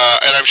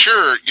I'm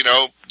sure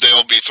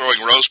they'll be throwing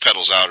rose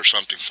petals out or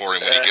something for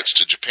him when he gets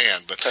to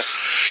Japan. But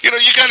you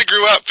kind of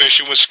grew up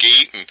fishing with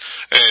Skeet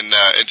and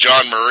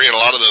John Murray and a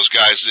lot of those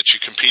guys that you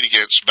compete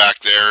against back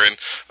there, and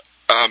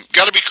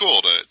got to be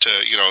cool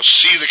to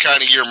see the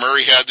kind of year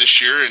Murray had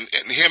this year, and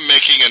him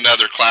making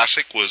another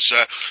classic was.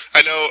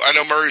 I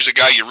know Murray's a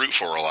guy you root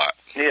for a lot.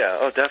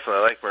 Yeah, definitely.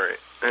 I like Murray.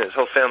 And his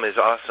whole family's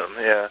awesome.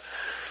 Yeah.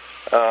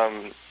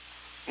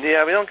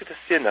 Yeah, we don't get to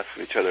see enough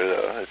of each other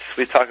though.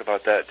 We talk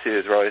about that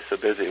too. We're always so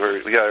busy.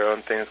 We got our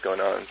own things going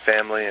on,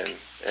 family and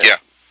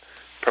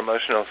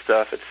promotional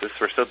stuff. It's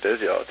just we're so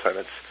busy all the time.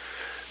 It's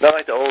not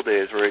like the old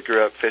days where we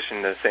grew up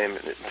fishing the same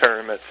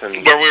tournaments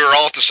and where we were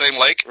all at the same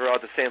lake. We're all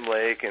at the same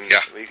lake, and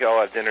we could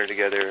all have dinner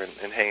together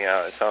and hang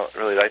out. It's not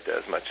really like that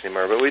as much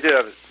anymore. But we do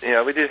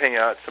have, we do hang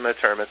out at some of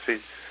the tournaments. We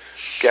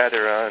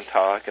gather around and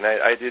talk. And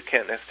I do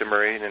camp next to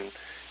Murray, and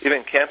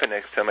even camping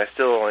next to him, I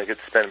still only get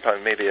to spend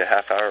probably maybe a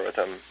half hour with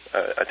him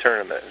a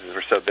tournament because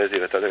we're so busy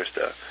with other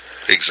stuff.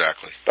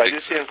 Exactly. But I do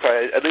see him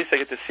quite. At least I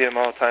get to see him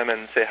all the time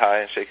and say hi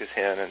and shake his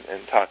hand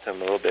and talk to him a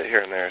little bit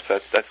here and there. So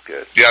that's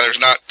good. Yeah, there's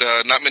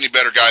not many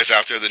better guys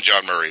out there than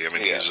John Murray. I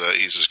mean,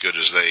 he's as good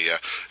as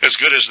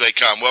they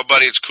come. Well,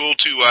 buddy, it's cool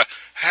to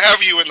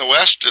have you in the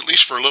West at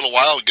least for a little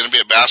while. We're going to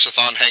be at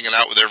Bassathon hanging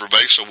out with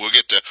everybody, so we'll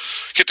get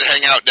to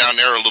hang out down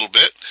there a little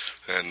bit.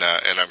 And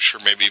I'm sure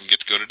maybe even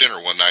get to go to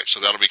dinner one night, so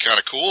that'll be kind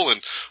of cool,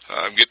 and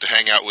get to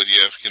hang out with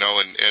you,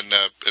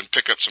 and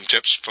pick up some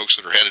tips. Folks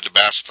that are headed to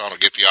Bassathon will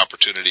get the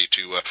opportunity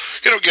to,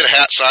 get a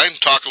hat sign,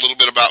 talk a little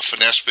bit about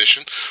finesse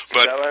fishing. But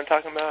is that what I'm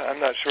talking about? I'm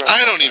not sure.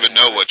 I don't even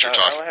know what you're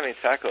talking about. I don't have any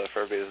tackle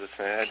for everybody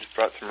listening. I just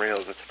brought some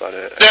reels. That's about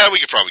it. Yeah, we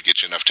could probably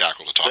get you enough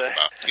tackle to talk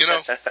about.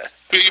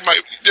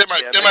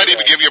 They might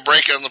even give you a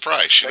break on the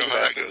price. You know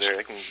how that goes.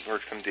 They can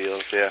work some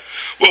deals. Yeah.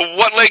 Well,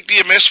 what lake do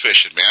you miss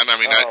fishing, man? I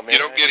mean, you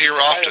don't get here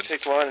often. I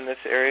picked one in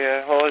this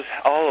area. Well, it's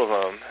all of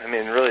them. I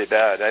mean, really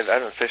bad. I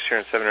haven't fished here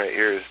in 7 or 8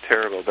 years. It's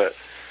terrible, but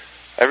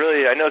I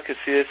know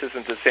Casitas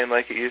isn't the same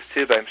like it used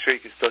to, but I'm sure you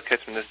can still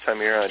catch them this time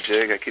of year on a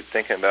jig. I keep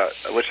thinking about,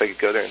 I wish I could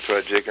go there and throw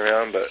a jig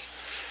around, but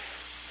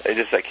I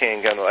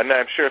can't get. I mean,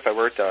 I'm sure if I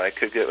worked on it, I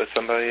could get with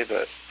somebody,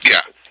 but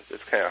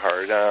it's kind of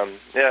hard.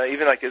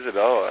 Even like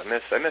Isabella,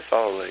 I miss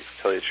all the lakes,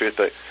 to tell you the truth,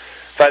 but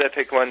if I had to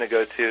pick one to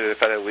go to,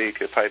 if I had a week,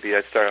 it'd probably be,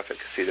 I'd start off at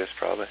Casitas,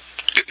 probably.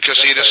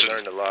 Casitas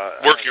and a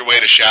lot. Work your way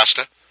to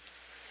Shasta?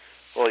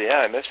 Well, yeah,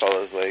 I miss all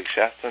those lakes,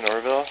 Shasta,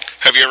 Norville.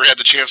 Have you ever had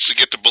the chance to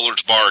get to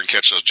Bullard's Bar and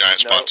catch those giant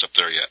spots up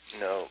there yet?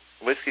 No.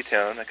 Whiskey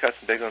Town. I caught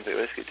some big ones at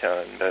Whiskey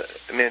Town, but,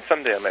 I mean,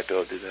 someday I might be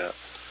able to do that.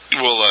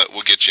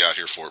 We'll get you out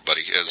here for it,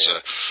 buddy.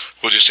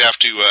 We'll just have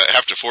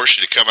to force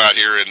you to come out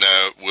here, and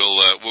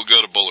we'll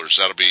go to Bullard's.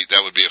 That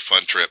would be a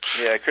fun trip.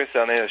 Yeah, Chris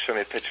Almeida showed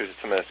me pictures of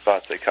some of the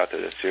spots they caught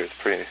there this year. It's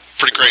pretty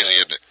crazy,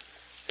 isn't it?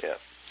 Yeah.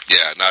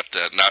 Yeah,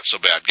 not so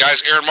bad,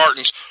 guys. Aaron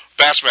Martens,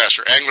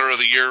 Bassmaster Angler of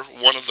the Year,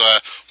 one of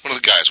the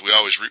guys we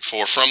always root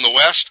for from the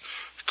West.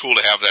 Cool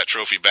to have that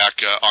trophy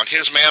back on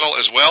his mantle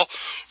as well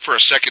for a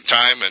second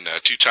time, and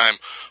 2-time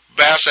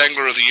Bass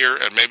Angler of the Year,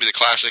 and maybe the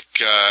Classic.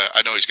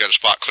 I know he's got a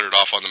spot cleared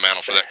off on the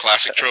mantle for that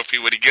Classic trophy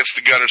when he gets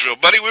to Guntersville.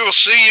 Buddy, we will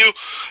see you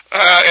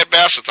at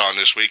Bassathon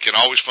this week, and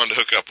always fun to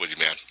hook up with you,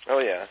 man. Oh,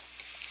 yeah.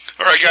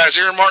 All right, guys,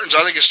 Aaron Martens,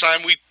 I think it's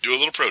time we do a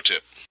little pro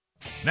tip.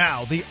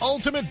 Now, the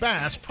Ultimate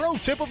Bass Pro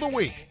Tip of the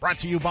Week, brought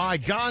to you by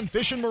Gone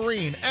Fishing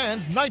Marine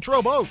and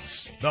Nitro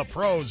Boats. The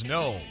pros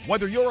know,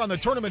 whether you're on the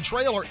tournament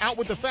trail or out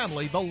with the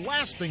family, the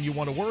last thing you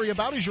want to worry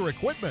about is your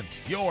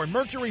equipment. Your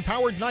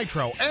Mercury-powered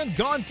Nitro and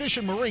Gone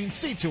Fishing Marine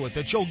see to it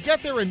that you'll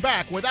get there and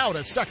back without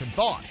a second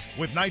thought.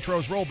 With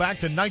Nitros roll back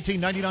to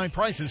 $19.99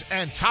 prices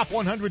and top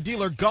 100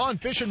 dealer Gone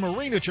Fishing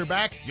Marine at your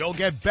back, you'll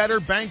get better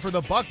bang for the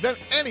buck than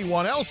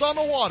anyone else on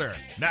the water.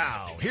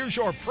 Now, here's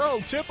your Pro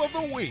Tip of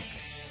the Week.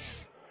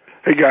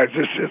 Hey guys,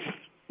 this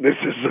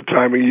is the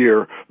time of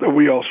year that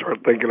we all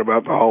start thinking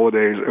about the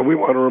holidays, and we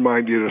want to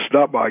remind you to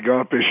stop by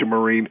Gone Fishing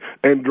Marine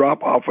and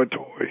drop off a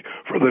toy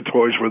for the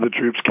Toys for the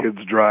Troops Kids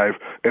Drive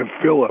and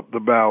fill up the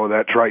bow of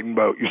that Triton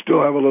boat. You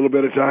still have a little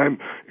bit of time.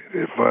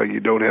 If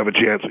you don't have a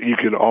chance, you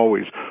can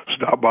always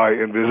stop by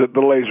and visit the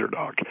Laser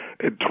Dock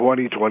at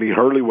 2020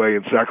 Hurley Way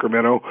in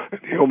Sacramento,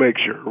 and he'll make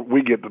sure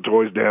we get the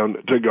toys down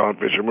to Gone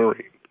Fishing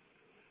Marine.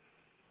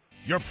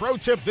 Your pro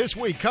tip this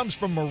week comes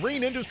from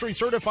Marine Industry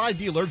Certified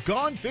Dealer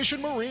Gone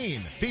Fishing Marine,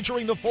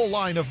 featuring the full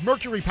line of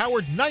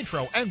Mercury-powered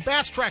Nitro and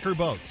Bass Tracker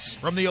boats.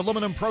 From the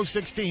Aluminum Pro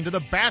 16 to the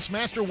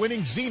Bassmaster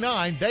winning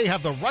Z9, they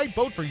have the right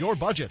boat for your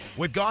budget.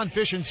 With Gone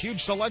Fishing's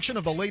huge selection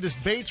of the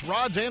latest baits,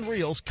 rods, and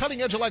reels,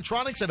 cutting-edge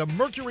electronics, and a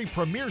Mercury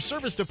Premier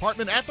Service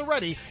Department at the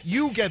ready,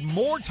 you get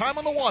more time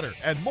on the water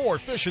and more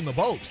fish in the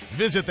boat.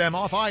 Visit them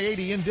off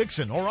I-80 in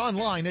Dixon or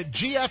online at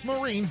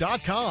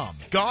gfmarine.com.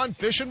 Gone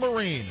Fishing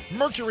Marine,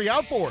 Mercury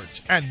Outboards,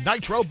 and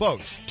Nitro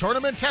Boats.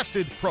 Tournament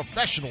tested,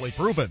 professionally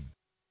proven.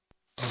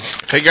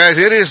 Hey guys,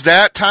 it is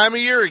that time of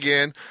year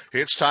again.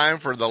 It's time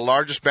for the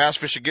largest bass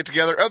fishing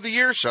get-together of the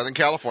year. Southern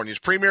California's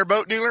premier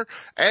boat dealer,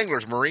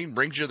 Anglers Marine,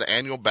 brings you the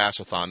annual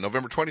Bassathon,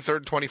 November 23rd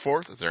and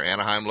 24th at their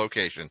Anaheim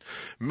location.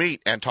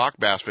 Meet and talk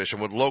bass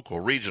fishing with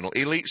local, regional,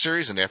 elite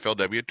series and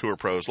FLW tour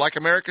pros like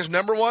America's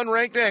 #1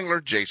 ranked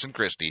angler, Jason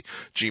Christie,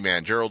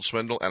 G-Man Gerald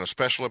Swindle, and a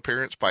special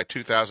appearance by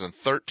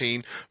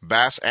 2013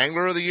 Bass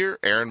Angler of the Year,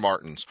 Aaron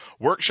Martens.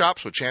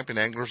 Workshops with champion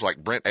anglers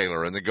like Brent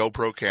Ayler and the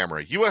GoPro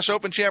camera, U.S.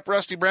 Open champ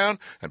Rusty Brown,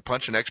 and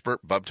punching expert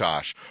Bub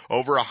Tosh.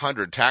 Over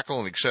 100 tackle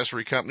and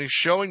accessory companies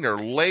showing their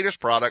latest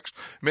products,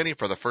 many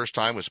for the first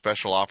time with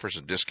special offers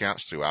and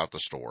discounts throughout the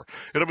store.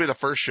 It'll be the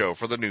first show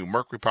for the new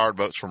Mercury-powered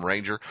boats from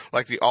Ranger,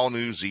 like the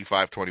all-new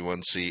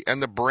Z521C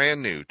and the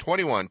brand-new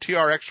 21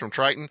 TRX from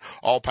Triton,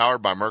 all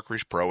powered by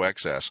Mercury's Pro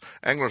XS.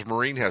 Anglers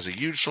Marine has a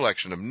huge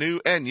selection of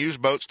new and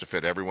used boats to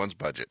fit everyone's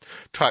budget.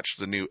 Touch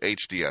the new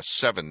HDS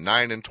 7,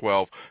 9, and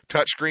 12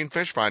 touchscreen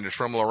fish finders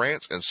from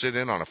Lowrance and sit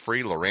in on a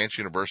free Lowrance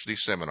University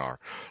seminar.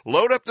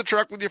 Load up the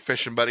truck with your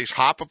fishing buddies,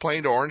 hop a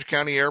plane to Orange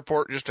County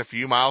Airport, just a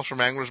few miles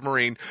from Anglers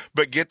Marine,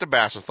 but get to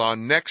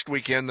Bassathon next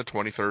weekend, the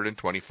 23rd and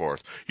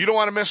 24th. You don't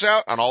want to miss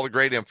out on all the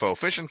great info,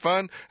 fishing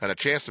fun, and a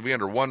chance to be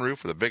under one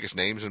roof with the biggest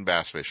names in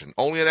bass fishing.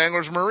 Only at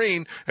Anglers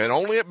Marine and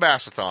only at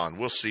Bassathon.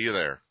 We'll see you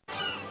there.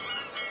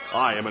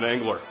 I am an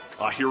angler,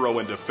 a hero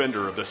and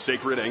defender of the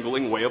sacred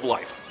angling way of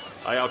life.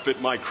 I outfit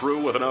my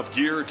crew with enough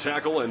gear,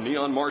 tackle, and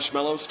neon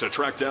marshmallows to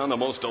track down the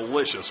most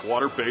delicious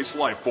water-based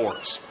life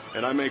forms.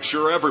 And I make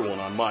sure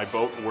everyone on my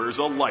boat wears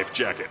a life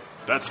jacket.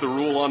 That's the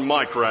rule on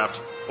my craft.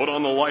 Put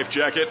on the life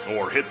jacket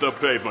or hit the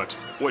pavement,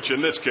 which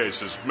in this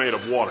case is made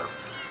of water.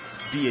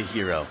 Be a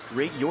hero.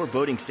 Rate your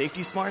boating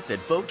safety smarts at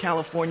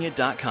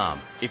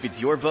BoatCalifornia.com. If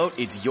it's your boat,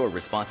 it's your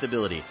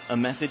responsibility. A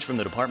message from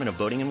the Department of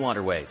Boating and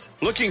Waterways.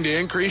 Looking to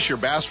increase your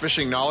bass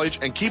fishing knowledge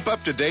and keep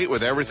up to date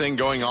with everything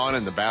going on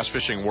in the bass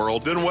fishing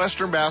world? Then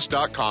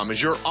WesternBass.com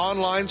is your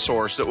online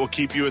source that will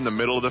keep you in the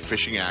middle of the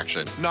fishing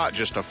action, not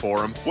just a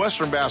forum.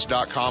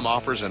 WesternBass.com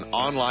offers an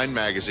online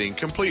magazine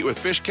complete with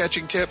fish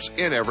catching tips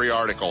in every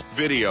article,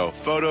 video,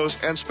 photos,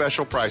 and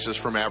special prices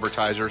from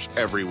advertisers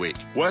every week.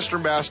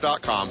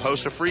 WesternBass.com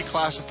hosts a free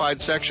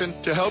classified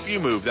section to help you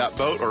move that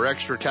boat or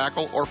extra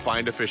tackle or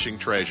find a fishing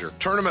treasure.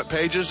 Tournament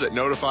pages that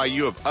notify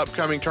you of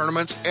upcoming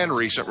tournaments and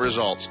recent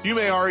results. You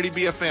may already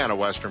be a fan of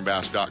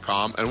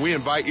WesternBass.com, and we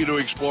invite you to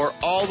explore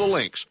all the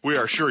links. We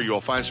are sure you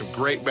will find some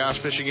great bass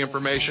fishing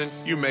information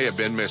you may have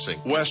been missing.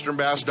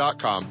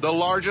 WesternBass.com, the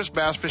largest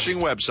bass fishing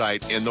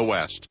website in the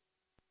West.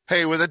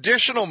 Hey, with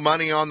additional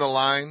money on the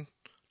line,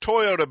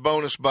 Toyota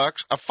bonus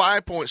bucks, a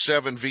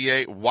 5.7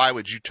 V8, why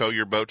would you tow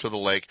your boat to the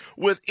lake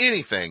with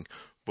anything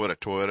but a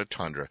Toyota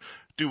Tundra?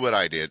 Do what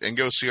I did and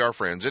go see our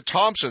friends at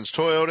Thompson's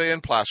Toyota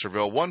in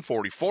Placerville,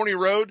 140 Forney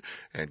Road,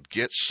 and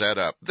get set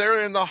up.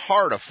 They're in the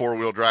heart of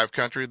four-wheel drive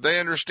country. They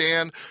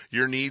understand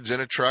your needs in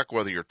a truck,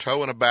 whether you're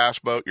towing a bass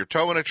boat, you're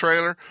towing a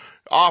trailer,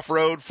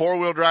 off-road,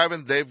 four-wheel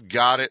driving, they've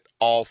got it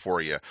all for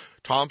you.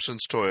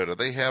 Thompson's Toyota,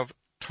 they have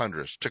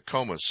Tundras,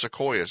 Tacomas,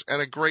 Sequoias,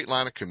 and a great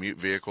line of commute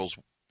vehicles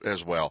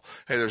as well.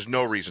 Hey, there's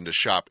no reason to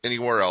shop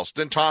anywhere else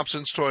than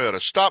Thompson's Toyota.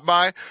 Stop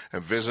by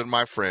and visit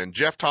my friend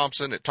Jeff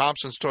Thompson at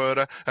Thompson's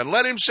Toyota and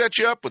let him set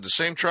you up with the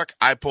same truck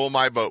I pull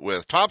my boat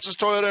with. Thompson's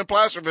Toyota in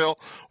Placerville,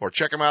 or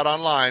check him out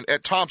online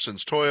at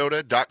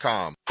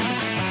thompsonstoyota.com.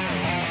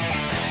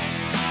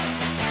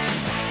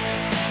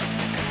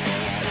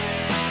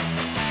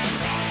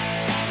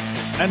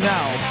 And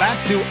now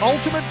back to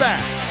Ultimate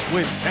Bass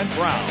with Kent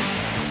Brown.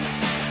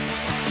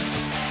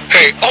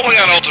 Hey, only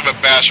on Ultimate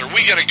Bass are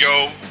we going to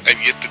go and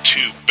get the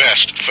two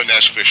best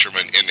finesse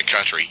fishermen in the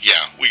country.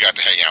 Yeah, we got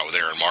to hang out with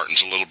Aaron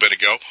Martens a little bit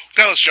ago.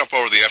 Now let's jump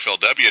over the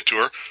FLW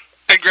Tour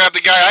and grab the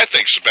guy I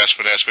think's the best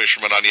finesse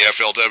fisherman on the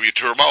FLW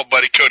Tour, my old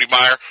buddy Cody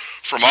Meyer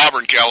from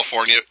Auburn,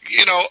 California.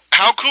 You know,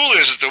 how cool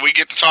is it that we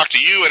get to talk to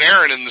you and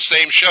Aaron in the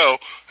same show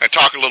and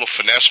talk a little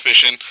finesse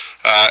fishing,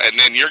 and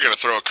then you're going to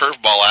throw a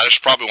curveball at us,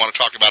 probably want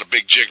to talk about a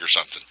big jig or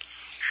something.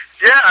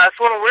 Yeah, that's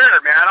a little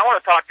weird, man. I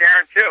want to talk to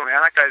Aaron, too,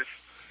 man. That guy's...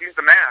 he's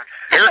the man.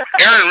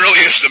 Aaron really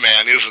is the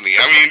man, isn't he?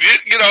 I mean,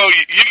 you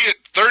get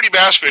 30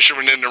 bass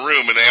fishermen in the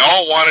room, and they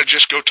all want to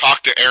just go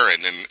talk to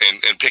Aaron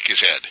and pick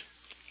his head.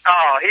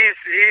 Oh, he's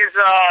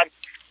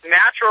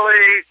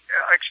naturally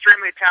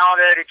extremely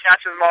talented. He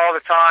catches them all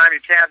the time.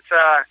 You can't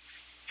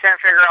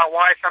figure out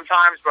why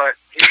sometimes, but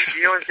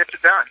he always gets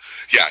it done.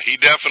 Yeah, he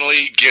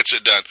definitely gets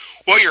it done.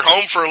 Well, you're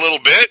home for a little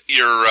bit. We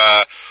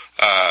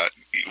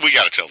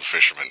got to tell the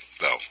fishermen,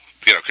 though.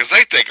 You know, because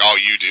they think all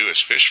you do is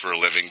fish for a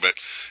living, but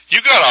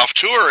you got off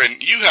tour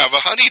and you have a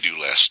honey-do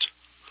list.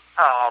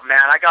 Oh,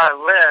 man, I got a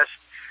list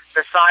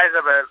the size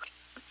of a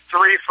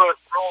 3-foot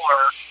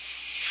ruler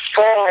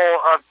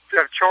full of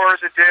chores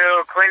to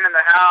do, cleaning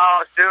the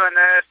house, doing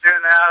this,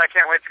 doing that. I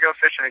can't wait to go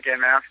fishing again,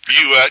 man.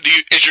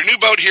 Is your new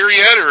boat here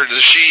yet, or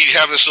does she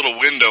have this little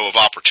window of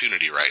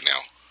opportunity right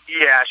now?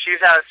 Yeah, she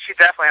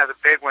definitely has a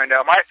big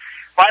window. My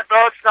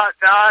boat's not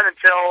done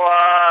until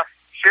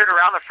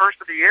around the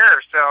first of the year.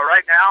 So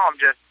right now I'm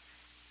just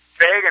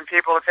begging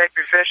people to take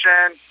me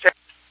fishing, take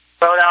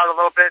the boat out a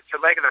little bit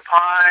to Lake of the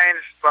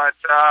Pines. But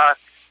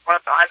went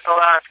up to Idaho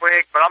last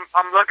week, but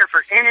I'm looking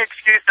for any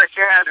excuse I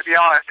can, to be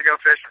honest, to go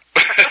fishing.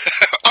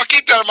 I'll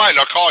keep that in mind.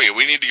 I'll call you.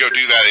 We need to go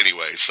do that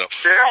anyway. So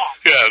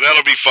yeah,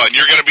 that'll be fun.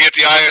 You're going to be at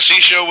the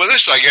ISE show with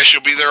us. I guess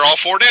you'll be there all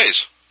 4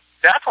 days.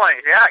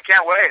 Definitely. Yeah, I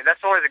can't wait.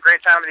 That's always a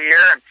great time of the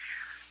year, and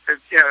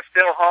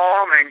still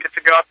home and get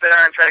to go up there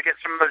and try to get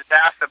some of those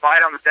bass to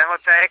bite on the demo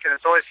tank, and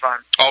it's always fun.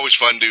 Always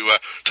fun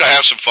to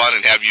have some fun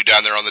and have you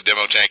down there on the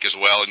demo tank as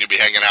well, and you'll be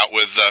hanging out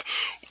with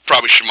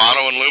probably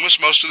Shimano and Loomis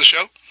most of the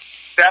show?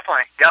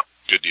 Definitely, yep.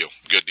 Good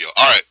deal.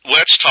 All right,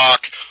 let's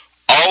talk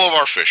all of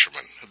our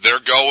fishermen. They're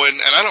going,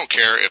 and I don't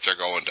care if they're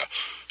going to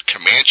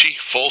Comanche,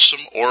 Folsom,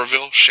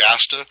 Oroville,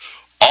 Shasta.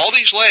 All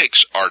these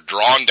lakes are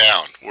drawn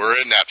down. We're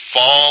in that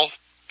fall.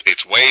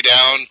 It's way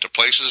down to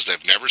places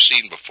they've never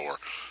seen before.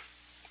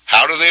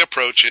 How do they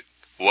approach it?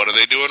 What are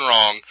they doing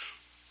wrong?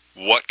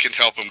 What can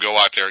help them go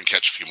out there and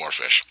catch a few more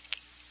fish?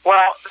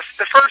 Well,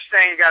 the first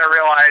thing you got to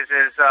realize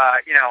is,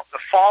 the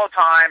fall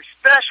time,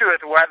 especially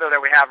with the weather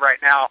that we have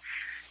right now,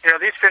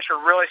 these fish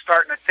are really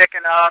starting to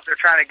thicken up. They're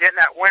trying to get in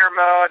that winter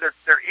mode.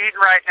 They're eating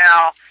right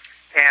now.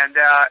 And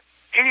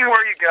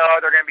anywhere you go,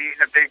 they're going to be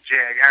eating a big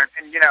jig. And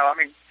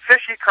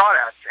fish eat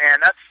crawdads.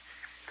 And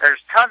there's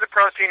tons of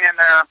protein in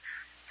there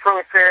for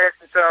the fish.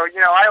 And so,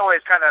 I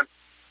always kind of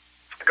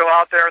go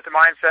out there with the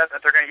mindset that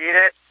they're going to eat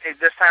it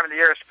this time of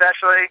the year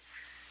especially.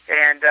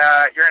 And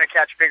you're going to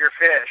catch bigger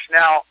fish.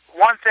 Now,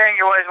 one thing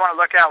you always want to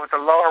look at with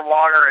the lower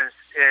water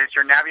is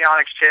your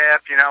navionics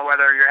chip,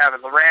 whether you're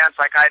having Lowrance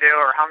like I do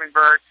or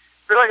hummingbird.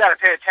 Really got to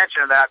pay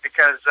attention to that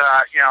because,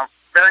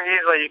 very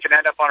easily you can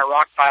end up on a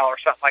rock pile or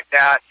something like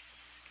that.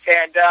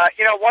 And,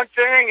 one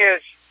thing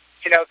is,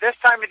 this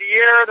time of the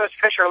year, those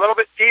fish are a little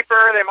bit deeper.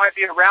 They might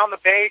be around the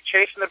bait,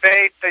 chasing the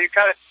bait. So you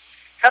kind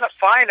of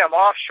find them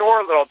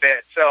offshore a little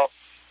bit. So,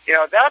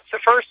 that's the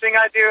first thing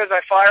I do is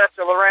I fire up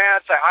the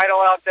Lowrance, I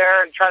idle out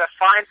there and try to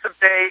find some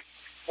bait.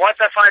 Once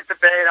I find the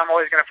bait, I'm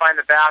always going to find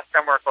the bass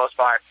somewhere close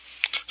by.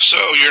 So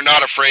you're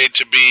not afraid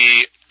to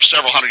be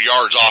several hundred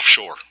yards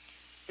offshore?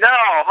 No,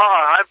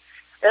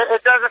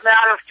 it doesn't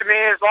matter to me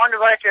as long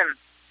as I can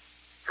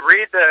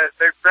read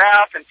the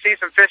graph and see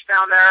some fish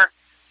down there.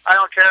 I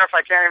don't care if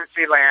I can't even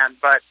see land,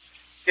 but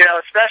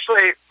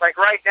especially like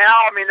right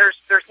now,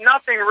 there's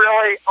nothing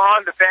really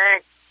on the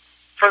bank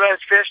for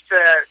those fish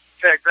to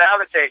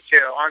gravitate to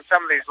on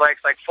some of these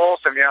lakes like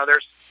Folsom.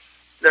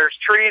 There's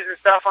trees and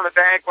stuff on the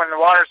bank when the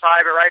water's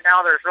high, but right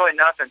now there's really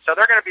nothing. So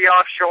they're going to be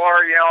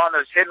offshore, on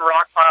those hidden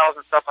rock piles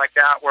and stuff like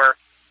that where,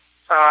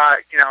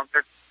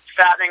 they're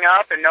fattening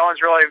up and no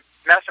one's really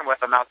messing with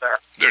them out there.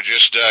 They're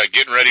just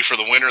getting ready for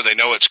the winter. They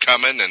know it's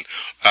coming. And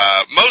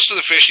most of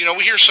the fish,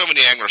 we hear so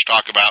many anglers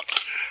talk about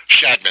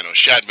shad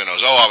minnows.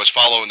 Oh, I was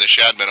following the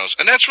shad minnows.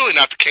 And that's really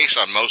not the case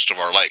on most of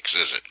our lakes,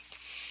 is it?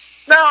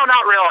 No,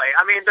 not really.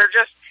 They're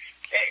just,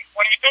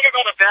 when you think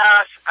about a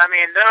bass,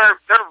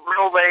 they're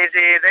real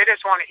lazy. They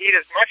just want to eat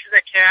as much as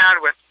they can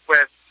with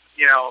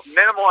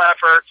minimal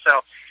effort.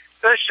 So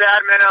those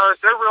shad minnows,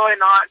 they're really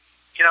not,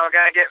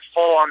 going to get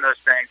full on those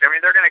things. They're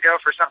going to go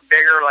for something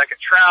bigger like a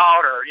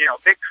trout or,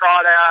 big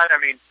crawdad.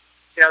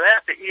 They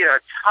have to eat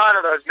a ton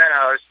of those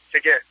minnows to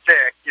get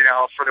thick,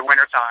 for the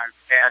winter time.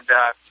 And,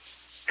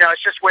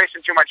 it's just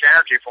wasting too much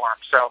energy for them.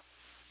 So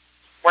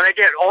when they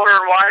get older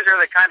and wiser,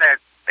 they kind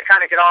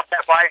of get off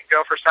that bite and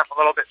go for something a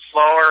little bit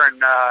slower and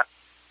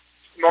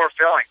more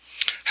filling.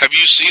 Have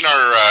you seen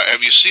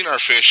our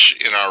fish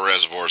in our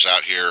reservoirs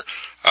out here?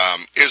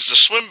 Is the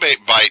swim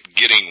bait bite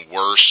getting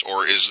worse,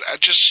 or is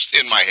that just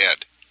in my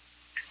head?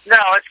 No,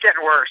 it's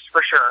getting worse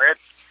for sure.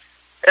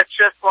 It's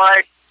just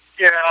like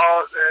the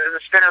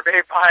spinner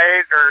bait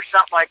bite or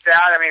something like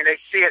that.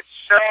 They see it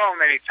so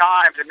many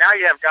times, and now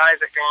you have guys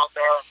that go out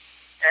there,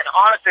 and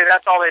honestly,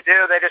 that's all they do.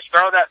 They just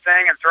throw that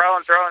thing and throw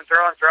it.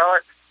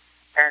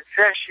 And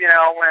fish,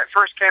 when it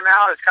first came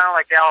out, it's kind of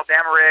like the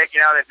Alabama rig.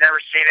 They've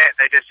never seen it.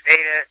 They just ate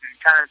it, and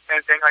kind of the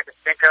same thing like the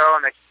Cinco,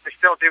 and they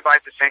still do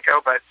bite the Cinco.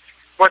 But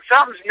when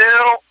something's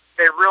new,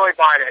 they really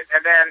bite it.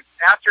 And then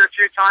after a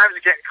few times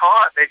of getting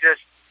caught, they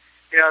just,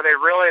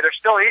 they're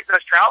still eating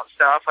those trout and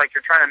stuff like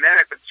you're trying to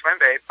mimic with swim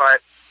bait,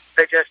 but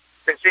they've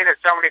seen it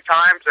so many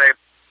times,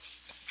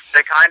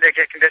 they kind of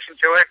get conditioned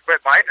to it, quit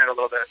biting it a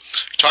little bit.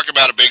 Talk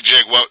about a big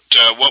jig.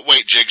 What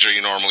weight jigs are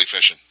you normally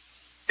fishing?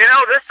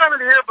 This time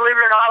of the year, believe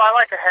it or not, I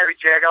like a heavy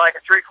jig. I like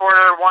a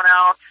 3/4, 1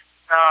 ounce.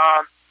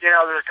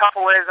 There's a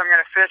couple ways I'm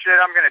going to fish it.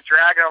 I'm going to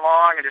drag it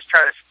along and just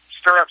try to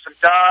stir up some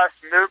dust,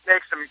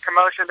 make some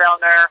commotion down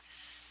there,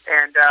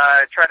 and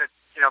try to,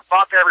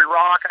 bump every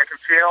rock I can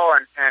feel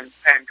and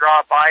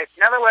draw a bite.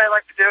 Another way I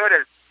like to do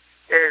it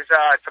is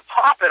to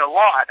pop it a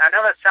lot. I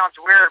know that sounds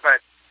weird,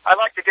 but I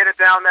like to get it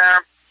down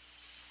there,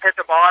 hit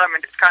the bottom,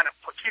 and just kind of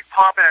keep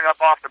popping it up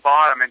off the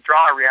bottom and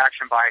draw a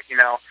reaction bite. A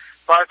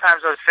lot of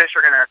times those fish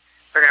are going to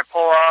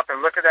pull up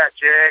and look at that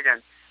jig,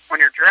 and when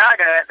you're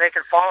dragging it, they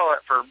can follow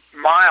it for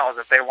miles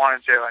if they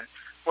wanted to. And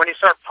when you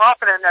start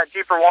popping it in that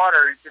deeper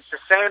water, it's the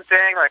same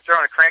thing like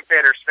throwing a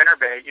crankbait or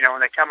spinnerbait. When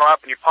they come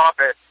up and you pop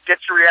it,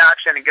 gets a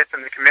reaction and gets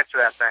them to commit to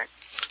that thing.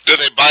 Do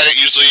they bite it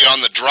usually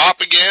on the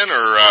drop again,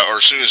 or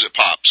as soon as it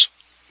pops?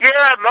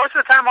 Yeah, most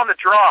of the time on the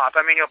drop.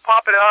 I mean, you'll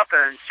pop it up,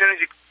 and as soon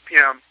as you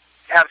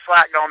have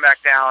slack going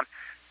back down,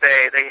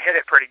 they hit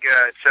it pretty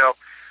good. So,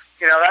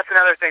 that's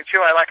another thing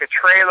too. I like a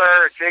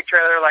trailer, a jig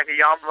trailer, like a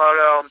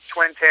Yamamoto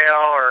Twin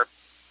Tail or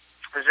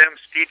a Zoom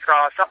Speed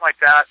Cross, something like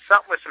that.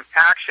 Something with some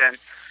action.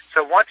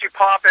 So once you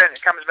pop it and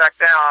it comes back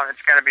down,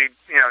 it's going to be,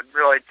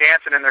 really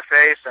dancing in their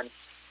face and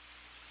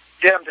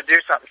get them to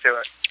do something to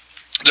it.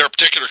 Is there a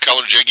particular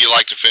color jig you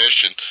like to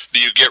fish, and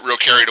do you get real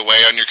carried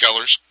away on your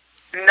colors?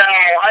 No,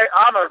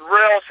 I'm a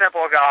real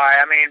simple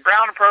guy. I mean,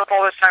 brown and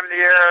purple this time of the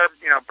year,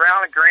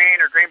 brown and green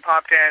or green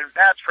pumpkin,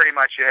 that's pretty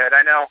much it.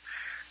 I know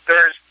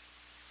there's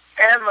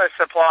endless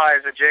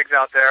supplies of jigs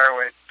out there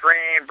with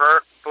green,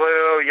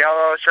 blue,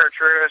 yellow,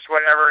 chartreuse,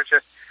 whatever. It's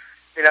just,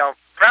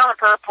 brown and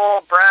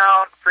purple,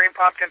 brown, green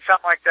pumpkin,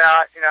 something like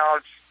that.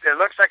 It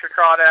looks like a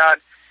crawdad.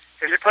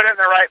 If you put it in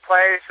the right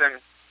place and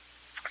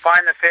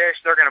find the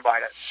fish, they're going to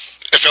bite it.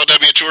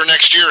 FLW Tour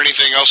next year,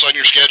 anything else on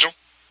your schedule?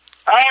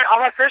 I'm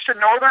going to fish the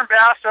Northern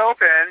Bass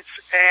Opens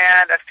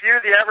and a few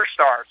of the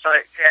Everstarts.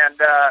 And,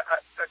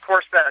 of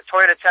course, the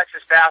Toyota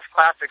Texas Bass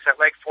Classics at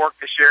Lake Fork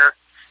this year.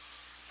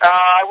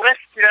 I wish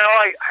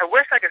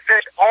I could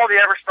fish all the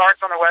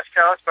Everstarts on the West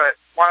Coast, but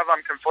one of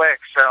them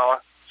conflicts. So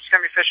I'm just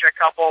going to be fishing a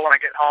couple when I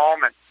get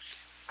home, and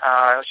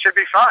it should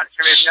be fun. It's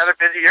going to be another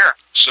busy year.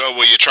 So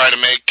will you try to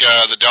make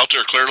the Delta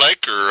or Clear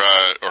Lake or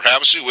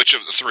Havasu? Which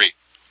of the three?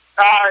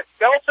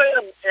 Delta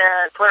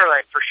and Clear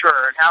Lake for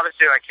sure, and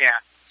Havasu I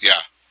can't.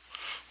 Yeah.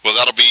 Well,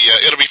 it'll be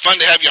fun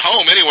to have you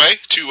home anyway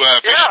to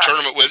fish a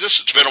tournament with us.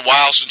 It's been a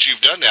while since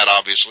you've done that,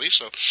 obviously,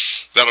 so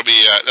that'll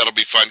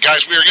be fun,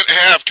 guys. We are going to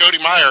have Cody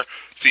Meyer,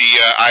 the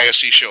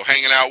ISE show,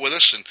 hanging out with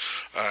us, and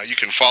you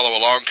can follow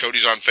along.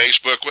 Cody's on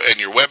Facebook, and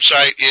your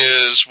website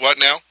is what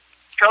now?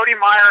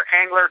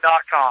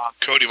 CodyMeyerAngler.com.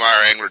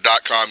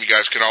 CodyMeyerAngler.com. You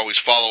guys can always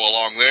follow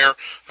along there.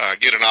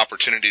 Get an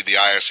opportunity at the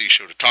ISE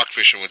show to talk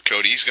fishing with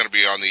Cody. He's going to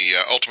be on the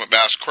Ultimate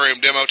Bass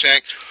Aquarium demo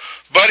tank.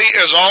 Buddy,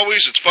 as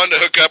always, it's fun to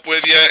hook up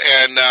with you,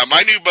 and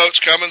my new boat's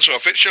coming, so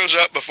if it shows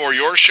up before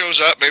yours shows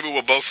up, maybe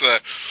we'll both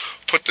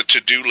put the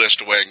to-do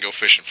list away and go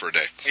fishing for a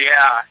day.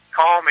 Yeah,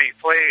 call me,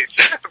 please.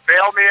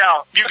 Bail me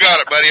out. You got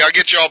it, buddy. I'll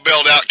get you all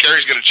bailed out.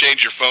 Carrie's going to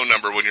change your phone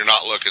number when you're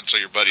not looking, so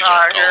your buddies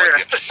aren't calling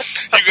you.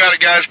 You got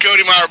it, guys.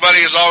 Cody Meyer,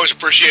 buddy, as always,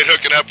 appreciate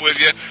hooking up with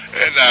you,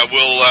 and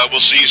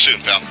we'll see you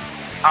soon, pal.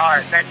 All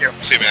right, thank you.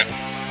 See you, man.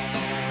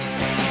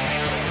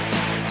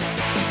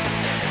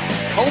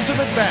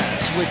 Ultimate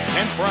Bass with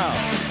Kent Brown.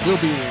 We'll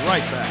be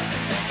right back.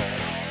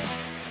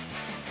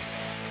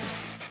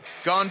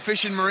 Gone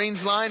Fishing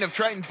Marine's line of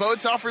Triton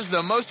boats offers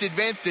the most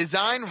advanced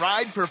design,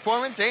 ride,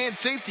 performance, and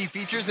safety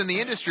features in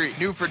the industry.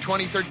 New for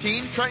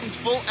 2013, Triton's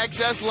full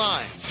XS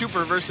line.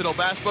 Super versatile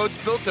bass boats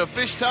built to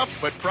fish tough,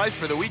 but priced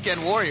for the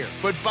weekend warrior.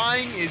 But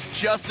buying is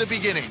just the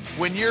beginning.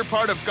 When you're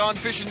part of Gone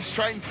Fishing's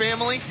Triton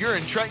family, you're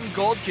in Triton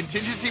Gold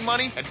contingency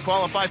money and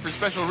qualify for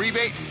special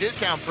rebate and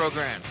discount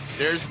programs.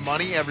 There's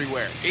money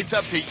everywhere. It's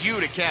up to you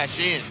to cash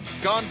in.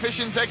 Gone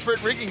Fishing's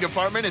expert rigging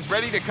department is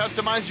ready to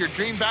customize your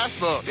dream bass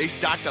boat. They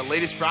stock the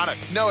latest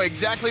products, know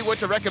exactly what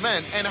to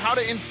recommend, and how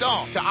to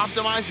install to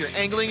optimize your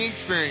angling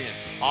experience.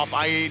 Off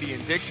I-80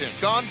 in Dixon,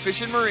 Gone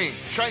Fishing Marine,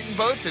 Triton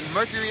Boats, and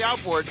Mercury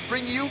Outboards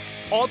bring you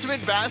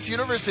Ultimate Bass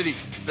University,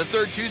 the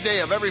third Tuesday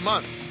of every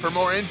month. For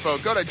more info,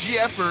 go to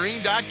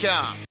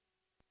gfmarine.com.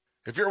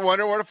 If you're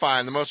wondering where to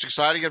find the most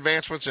exciting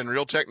advancements in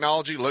reel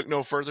technology, look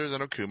no further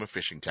than Okuma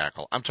Fishing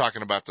Tackle. I'm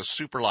talking about the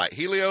super light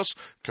Helios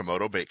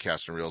Komodo bait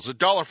casting reels. A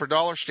dollar for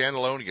dollar, stand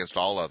alone against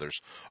all others.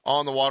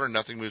 On the water,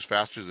 nothing moves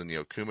faster than the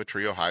Okuma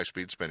Trio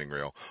high-speed spinning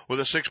reel. With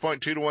a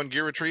 6.2-to-1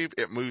 gear retrieve,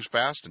 it moves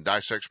fast and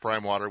dissects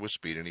prime water with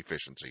speed and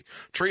efficiency.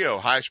 Trio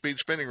high-speed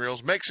spinning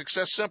reels make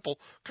success simple.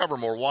 Cover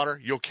more water,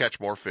 you'll catch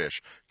more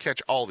fish.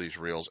 Catch all these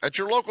reels at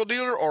your local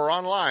dealer or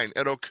online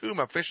at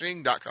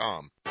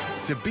okumafishing.com.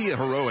 To be a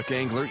heroic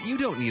angler, you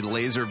don't need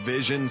laser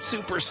vision,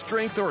 super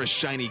strength, or a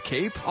shiny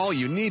cape. All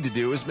you need to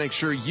do is make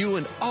sure you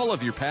and all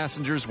of your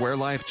passengers wear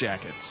life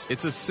jackets.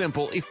 It's a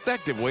simple,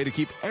 effective way to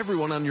keep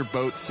everyone on your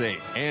boat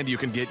safe. And you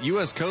can get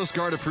U.S. Coast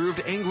Guard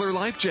approved angler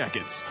life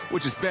jackets,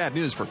 which is bad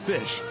news for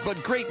fish,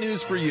 but great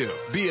news for you.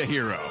 Be a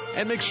hero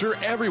and make sure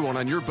everyone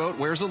on your boat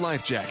wears a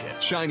life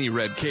jacket. Shiny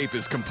red cape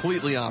is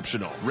completely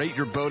optional. Rate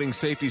your boating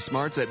safety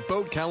smarts at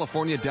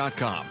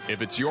BoatCalifornia.com.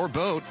 If it's your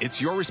boat,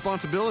 it's your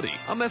responsibility.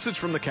 A message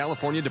from the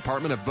California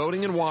Department of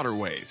Boating and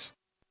Waterways.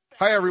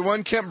 Hi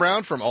everyone, Kent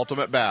Brown from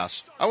Ultimate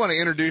Bass. I want to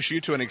introduce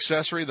you to an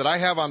accessory that I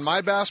have on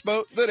my bass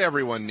boat that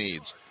everyone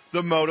needs.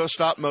 The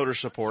MotoStop motor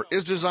support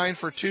is designed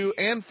for 2-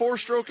 and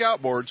 4-stroke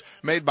outboards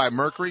made by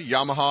Mercury,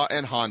 Yamaha,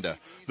 and Honda.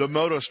 The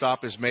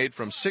MotoStop is made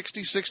from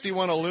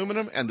 6061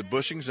 aluminum, and the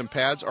bushings and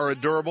pads are a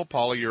durable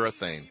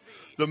polyurethane.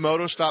 The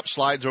MotoStop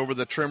slides over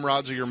the trim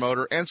rods of your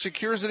motor and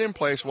secures it in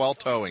place while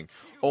towing.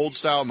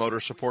 Old-style motor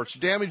supports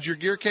damage your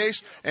gear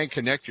case and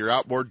connect your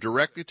outboard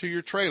directly to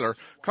your trailer,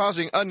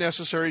 causing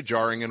unnecessary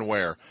jarring and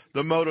wear.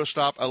 The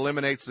MotoStop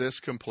eliminates this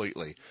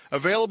completely.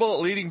 Available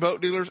at leading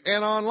boat dealers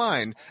and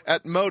online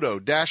at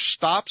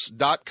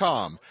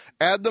moto-stops.com.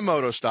 Add the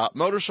MotoStop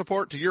motor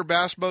support to your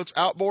bass boat's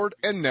outboard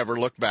and never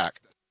look back.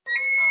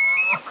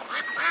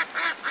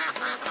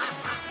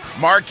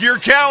 Mark your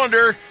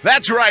calendar.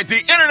 That's right, the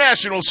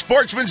International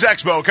Sportsman's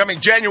Expo coming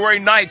January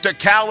 9th to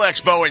Cal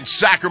Expo in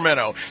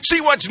Sacramento.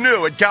 See what's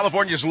new at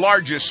California's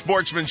largest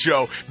sportsman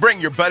show.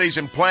 Bring your buddies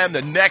and plan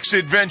the next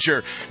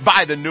adventure.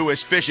 Buy the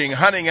newest fishing,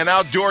 hunting, and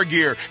outdoor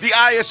gear. The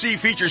ISE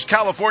features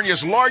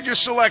California's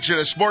largest selection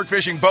of sport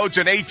fishing boats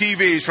and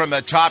ATVs from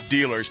the top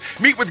dealers.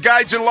 Meet with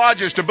guides and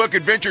lodges to book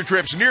adventure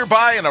trips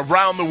nearby and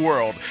around the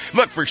world.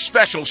 Look for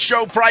special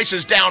show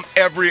prices down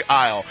every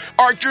aisle.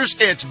 Archers,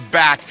 it's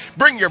back.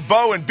 Bring your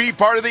bow and be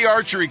part of the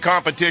archery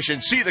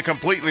competition. See the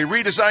completely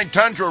redesigned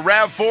Tundra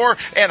RAV4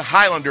 and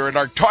Highlander at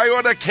our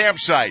Toyota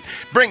campsite.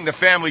 Bring the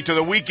family to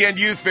the weekend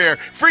youth fair.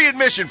 Free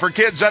admission for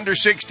kids under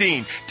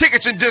 16.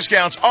 Tickets and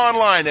discounts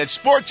online at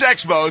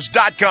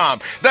sportsexpos.com.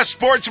 The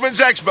Sportsman's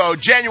Expo,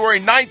 January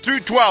 9th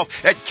through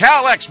 12th at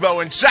Cal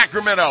Expo in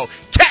Sacramento.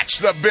 Catch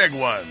the big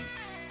one.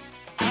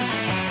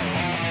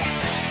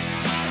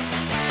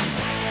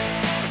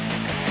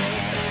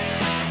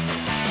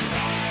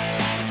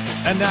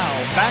 And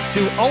now, back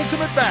to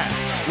Ultimate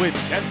Bass with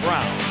Ken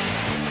Brown.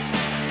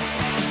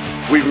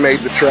 We've made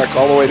the trek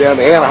all the way down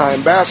to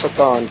Anaheim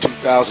Bassathon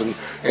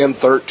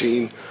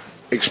 2013,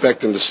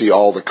 expecting to see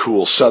all the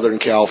cool Southern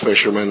Cal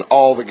fishermen,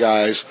 all the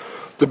guys,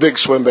 the big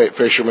swim bait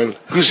fishermen.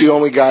 Who's the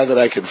only guy that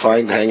I could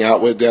find to hang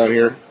out with down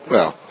here?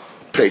 Well,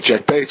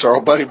 Paycheck Baits, our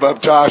old buddy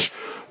Bub Tosh.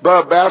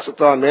 Bub,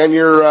 Bassathon, man,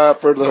 you're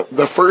for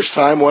the first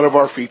time one of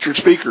our featured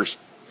speakers.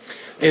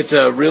 It's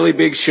a really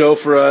big show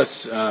for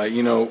us,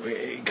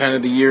 kind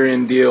of the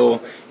year-end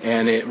deal,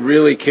 and it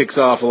really kicks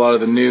off a lot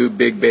of the new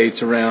big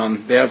baits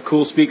around. They have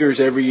cool speakers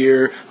every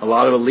year, a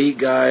lot of elite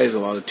guys, a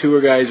lot of tour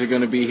guys are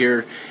going to be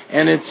here,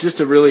 and it's just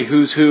a really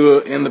who's who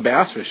in the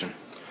bass fishing.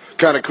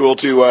 Kind of cool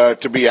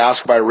to be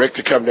asked by Rick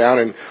to come down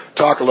and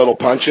talk a little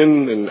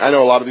punching, and I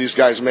know a lot of these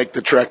guys make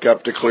the trek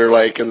up to Clear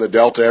Lake and the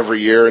Delta every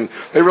year, and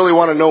they really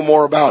want to know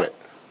more about it.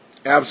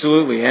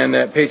 Absolutely, and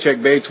at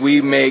Paycheck Baits,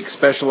 we make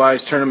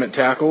specialized tournament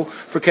tackle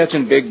for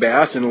catching big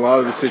bass in a lot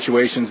of the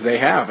situations they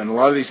have. And a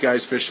lot of these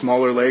guys fish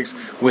smaller lakes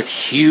with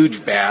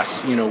huge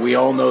bass. We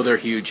all know they're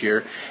huge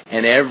here.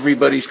 And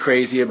everybody's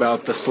crazy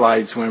about the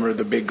slide swimmer,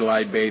 the big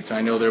glide baits.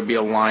 I know there'll be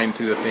a line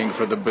through the thing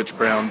for the Butch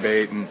Brown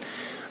bait. And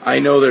I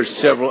know there's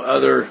several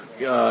other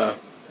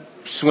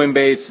swim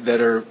baits that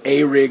are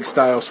A-rig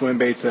style swim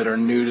baits that are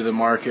new to the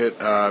market,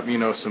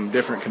 some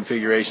different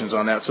configurations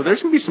on that. So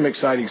there's going to be some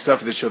exciting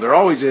stuff at this show. There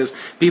always is.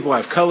 People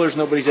have colors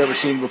nobody's ever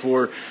seen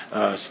before,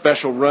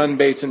 special run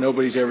baits that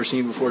nobody's ever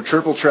seen before.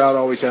 Triple Trout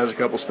always has a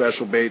couple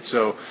special baits.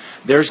 So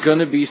there's going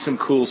to be some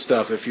cool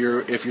stuff. If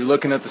you're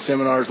looking at the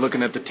seminars,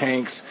 looking at the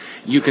tanks,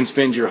 you can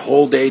spend your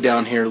whole day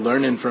down here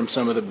learning from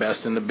some of the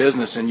best in the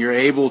business, and you're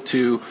able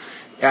to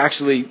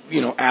actually,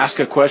 ask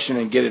a question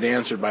and get it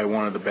answered by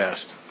one of the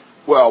best.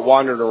 Well,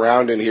 wandering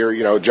around in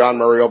here, John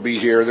Murray will be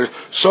here. There's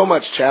so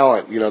much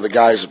talent, the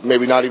guys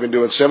maybe not even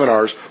doing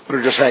seminars, but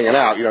are just hanging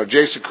out.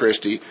 Jason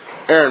Christie,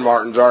 Aaron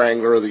Martens, our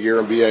Angler of the Year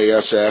in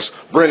BASS.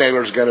 Brent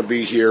Angler's going to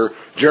be here.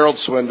 Gerald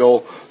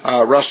Swindle,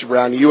 Rusty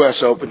Brown,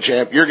 U.S. Open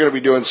champ. You're going to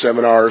be doing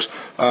seminars.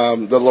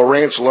 The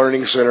Lawrence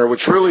Learning Center,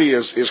 which really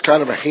is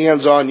kind of a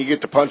hands-on. You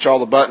get to punch all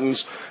the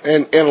buttons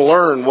and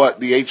learn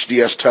what the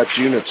HDS Touch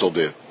units will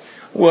do.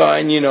 Well,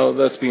 and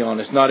let's be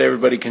honest, not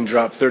everybody can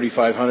drop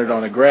 3,500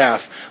 on a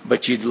graph,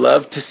 but you'd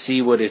love to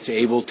see what it's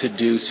able to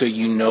do so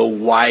you know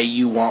why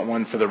you want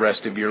one for the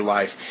rest of your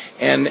life.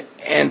 And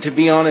to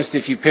be honest,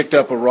 if you picked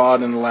up a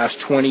rod in the last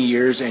 20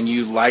 years and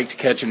you liked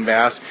catching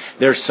bass,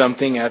 there's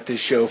something at this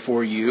show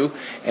for you.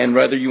 And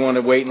whether you want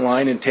to wait in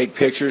line and take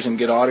pictures and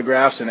get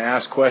autographs and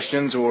ask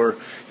questions, or,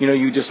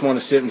 you just want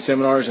to sit in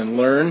seminars and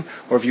learn,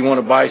 or if you want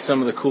to buy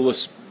some of the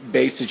coolest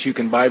baits that you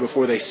can buy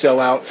before they sell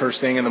out first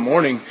thing in the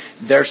morning,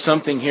 there's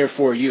something here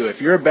for you.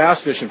 If you're a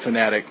bass fishing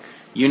fanatic,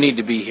 you need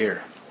to be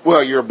here.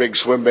 Well, you're a big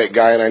swim bait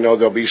guy, and I know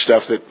there'll be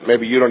stuff that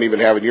maybe you don't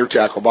even have in your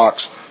tackle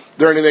box. Is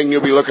there anything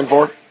you'll be looking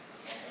for?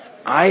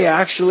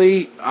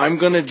 I'm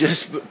going to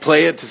just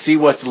play it to see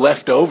what's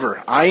left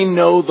over. I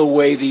know the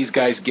way these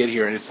guys get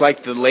here, and it's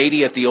like the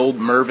lady at the old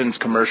Mervyn's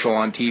commercial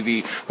on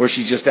TV where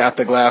she's just at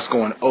the glass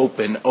going,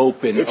 open,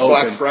 open, it's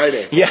open. It's Black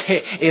Friday. Yeah,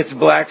 it's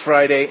Black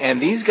Friday,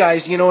 and these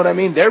guys, you know what I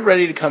mean? They're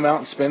ready to come out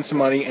and spend some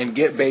money and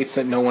get baits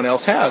that no one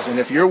else has. And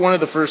if you're one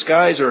of the first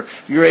guys, or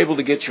if you're able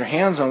to get your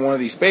hands on one of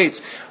these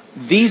baits,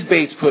 these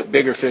baits put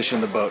bigger fish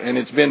in the boat, and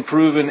it's been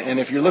proven. And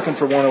if you're looking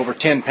for one over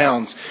 10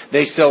 pounds,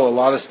 they sell a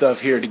lot of stuff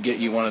here to get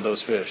you one of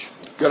those fish.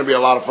 Going to be a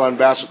lot of fun.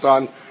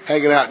 Bassathon,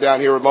 hanging out down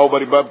here with my old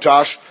buddy Bub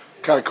Tosh.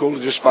 Kind of cool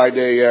to just find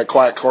a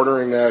quiet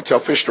corner and tell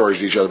fish stories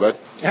to each other, bud.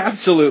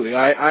 Absolutely.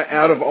 I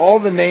out of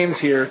all the names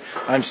here,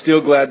 I'm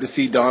still glad to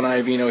see Don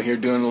Iovino here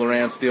doing the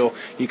Lowrance deal.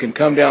 You can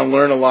come down,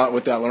 learn a lot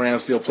with that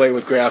Lowrance deal, play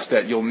with graphs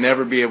that you'll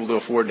never be able to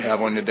afford to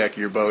have on the deck of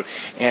your boat,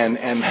 and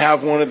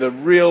have one of the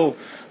real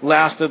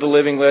last of the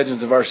living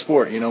legends of our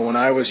sport. When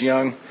I was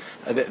young,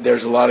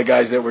 there's a lot of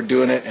guys that were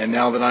doing it, and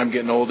now that I'm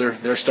getting older,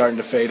 they're starting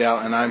to fade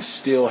out, and I'm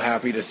still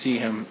happy to see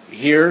him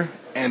here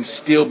and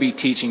still be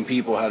teaching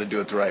people how to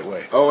do it the right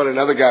way. Oh, and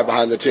another guy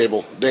behind the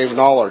table, Dave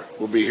Noller,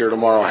 will be here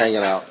tomorrow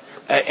hanging out.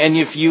 And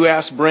if you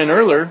ask Brent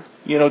Earler,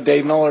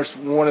 Dave Noller's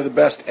one of the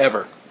best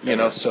ever. You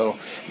know, so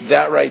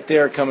that right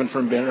there coming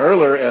from Ben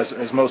Earler,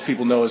 as most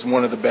people know, is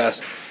one of the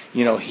best.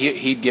 You know,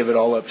 he'd give it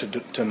all up to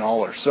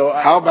Noller. So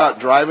how about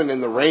driving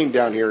in the rain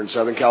down here in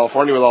Southern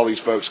California with all these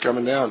folks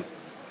coming down?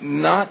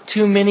 Not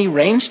too many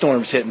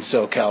rainstorms hitting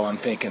SoCal, I'm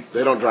thinking.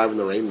 They don't drive in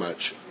the rain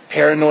much.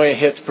 Paranoia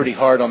hits pretty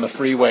hard on the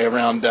freeway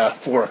around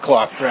 4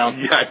 o'clock around.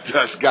 Yeah, it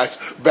does, guys.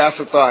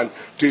 Bassathon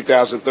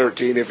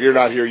 2013. If you're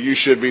not here, you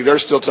should be.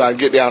 There's still time.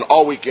 Get down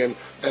all weekend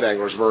at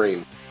Anglers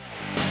Marine.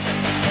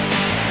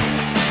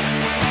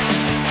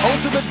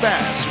 Ultimate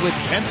Bass with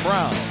Kent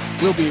Brown.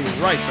 We'll be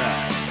right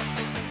back.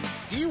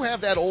 Do you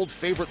have that old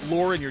favorite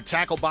lure in your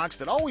tackle box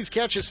that always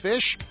catches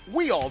fish?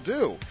 We all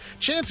do.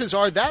 Chances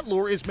are that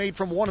lure is made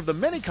from one of the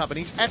many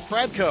companies at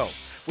Pradco.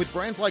 With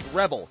brands like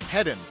Rebel,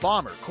 Hedden,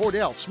 Bomber,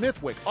 Cordell,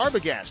 Smithwick,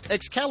 Arbogast,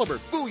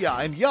 Excalibur,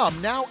 Booyah, and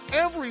Yum, now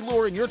every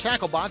lure in your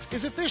tackle box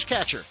is a fish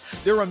catcher.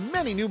 There are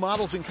many new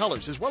models and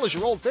colors, as well as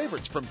your old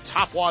favorites, from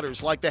top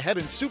waters like the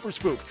Hedden Super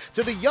Spook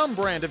to the Yum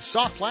brand of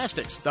soft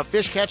plastics. The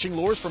fish-catching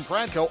lures from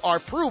Pradco are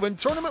proven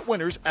tournament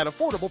winners at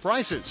affordable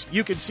prices.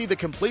 You can see the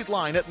complete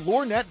line at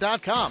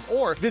lurenet.com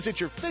or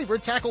visit your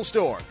favorite tackle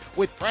store.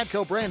 With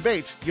Pradco brand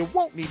baits, you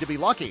won't need to be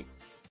lucky.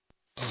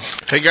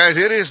 Hey guys,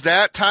 it is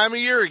that time of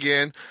year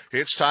again.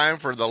 It's time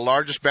for the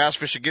largest bass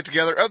fishing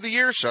get-together of the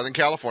year. Southern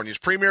California's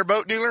premier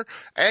boat dealer,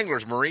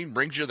 Anglers Marine,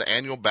 brings you the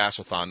annual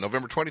Bassathon,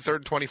 November 23rd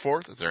and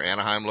 24th at their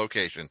Anaheim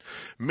location.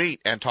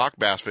 Meet and talk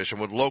bass fishing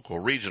with local,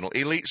 regional,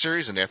 elite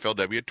series, and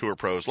FLW tour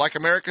pros like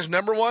America's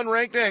 #1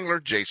 ranked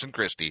angler, Jason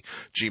Christie,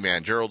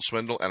 G-Man Gerald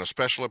Swindle, and a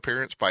special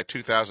appearance by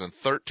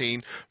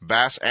 2013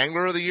 Bass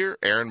Angler of the Year,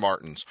 Aaron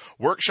Martens.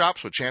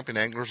 Workshops with champion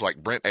anglers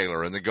like Brent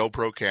Ayler and the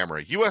GoPro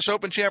camera, U.S.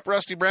 Open champ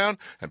Rusty Brown,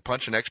 and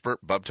punching expert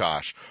Bub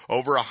Tosh.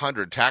 Over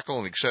 100 tackle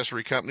and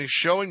accessory companies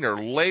showing their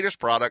latest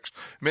products,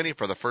 many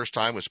for the first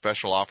time with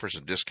special offers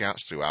and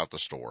discounts throughout the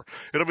store.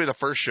 It'll be the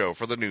first show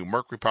for the new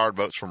Mercury-powered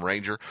boats from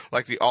Ranger,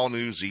 like the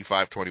all-new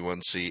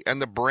Z521C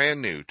and the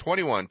brand-new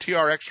 21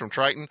 TRX from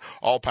Triton,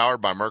 all powered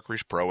by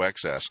Mercury's Pro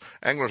XS.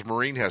 Anglers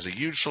Marine has a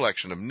huge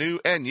selection of new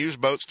and used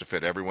boats to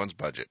fit everyone's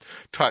budget.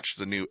 Touch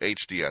the new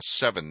HDS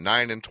 7,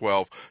 9, and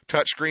 12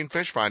 touchscreen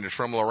fish finders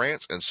from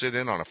Lowrance and sit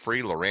in on a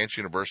free Lowrance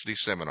University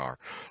seminar.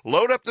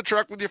 Load up the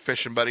truck with your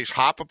fishing buddies,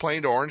 hop a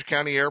plane to Orange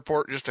County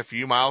Airport, just a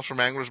few miles from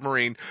Anglers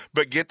Marine,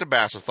 but get to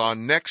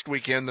Bassathon next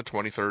weekend, the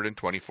 23rd and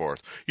 24th.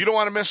 You don't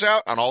want to miss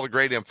out on all the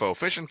great info,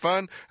 fishing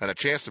fun, and a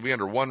chance to be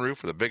under one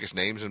roof with the biggest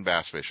names in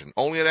bass fishing.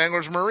 Only at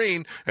Anglers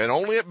Marine and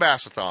only at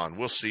Bassathon.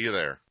 We'll see you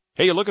there.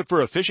 Hey, you looking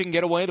for a fishing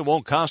getaway that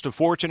won't cost a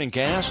fortune in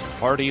gas?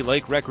 Pardee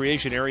Lake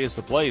Recreation Area is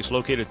the place,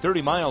 located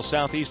 30 miles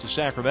southeast of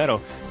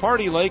Sacramento.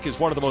 Pardee Lake is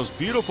one of the most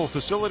beautiful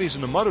facilities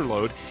in the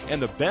Motherlode, and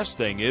the best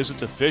thing is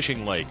it's a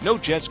fishing lake. No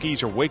jet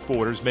skis or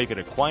wakeboarders make it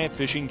a quiet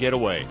fishing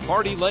getaway.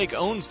 Pardee Lake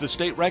owns the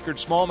state record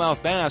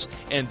smallmouth bass,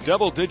 and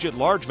double-digit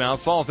largemouth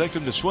fall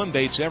victim to swim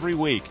baits every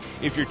week.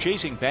 If you're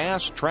chasing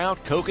bass,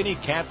 trout,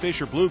 kokanee,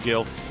 catfish, or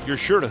bluegill, you're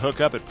sure to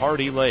hook up at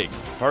Pardee Lake.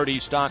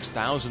 Pardee stocks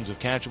thousands of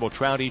catchable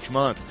trout each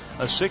month.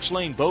 A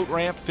 6-lane boat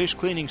ramp, fish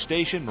cleaning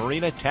station,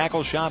 marina,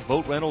 tackle shop,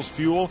 boat rentals,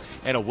 fuel,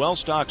 and a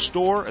well-stocked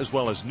store, as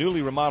well as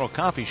newly remodeled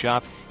coffee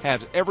shop,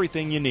 has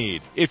everything you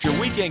need. If your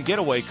weekend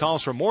getaway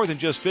calls for more than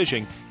just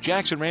fishing,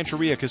 Jackson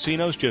Rancheria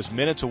Casino's just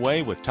minutes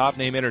away with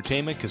top-name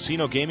entertainment,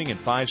 casino gaming,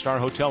 and 5-star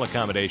hotel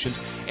accommodations.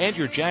 And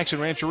your Jackson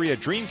Rancheria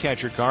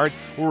Dreamcatcher card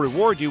will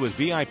reward you with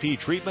VIP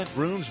treatment,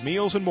 rooms,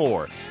 meals, and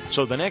more.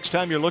 So the next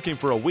time you're looking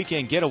for a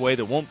weekend getaway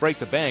that won't break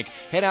the bank,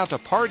 head out to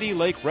Pardee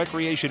Lake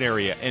Recreation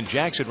Area and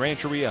Jackson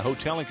Rancheria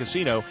Hotel and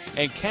Casino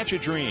and catch a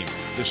dream.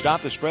 To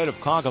stop the spread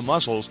of quagga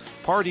mussels,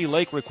 Pardee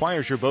Lake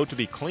requires your boat to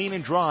be clean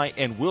and dry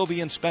and will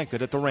be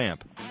inspected at the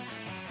ramp.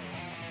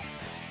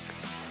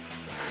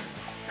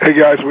 Hey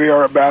guys, we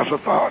are at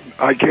Bassathon.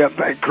 I can't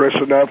thank Chris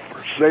enough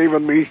for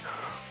saving me.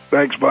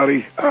 Thanks,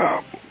 buddy.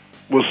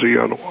 We'll see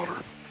you on the water.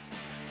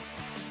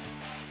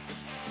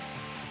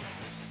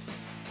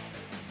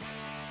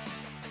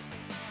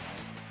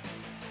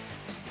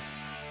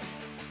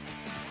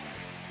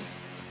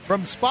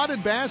 From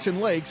spotted bass in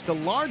lakes to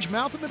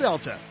largemouth in the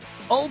Delta,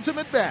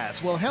 Ultimate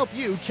Bass will help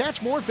you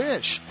catch more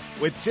fish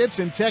with tips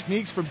and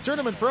techniques from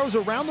tournament pros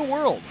around the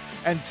world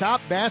and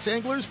top bass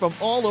anglers from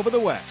all over the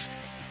West.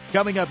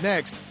 Coming up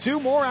next,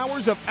 2 more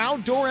hours of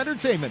outdoor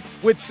entertainment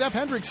with Sepp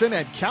Hendrickson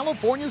and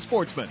California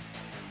Sportsman.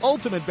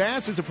 Ultimate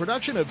Bass is a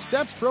production of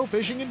Sepp's Pro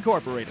Fishing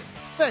Incorporated.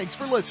 Thanks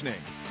for listening.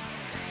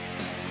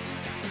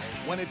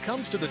 When it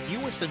comes to the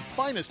newest and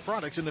finest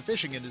products in the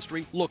fishing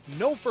industry, look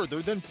no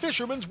further than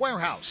Fisherman's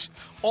Warehouse.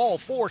 All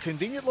 4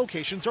 convenient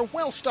locations are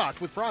well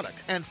stocked with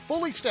product and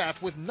fully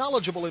staffed with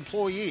knowledgeable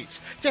employees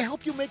to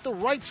help you make the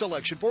right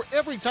selection for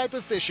every type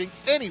of fishing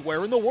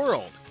anywhere in the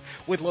world.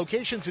 With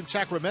locations in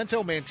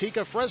Sacramento,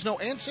 Manteca, Fresno,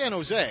 and San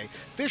Jose,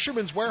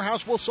 Fisherman's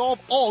Warehouse will solve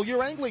all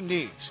your angling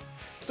needs.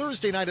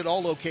 Thursday night at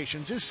all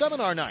locations is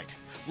seminar night.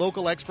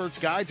 Local experts,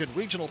 guides, and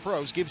regional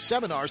pros give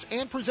seminars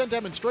and present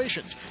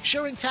demonstrations,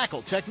 sharing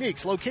tackle,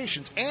 techniques,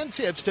 locations, and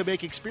tips to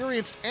make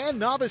experienced and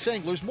novice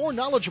anglers more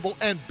knowledgeable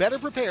and better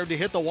prepared to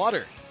hit the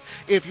water.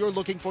 If you're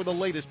looking for the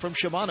latest from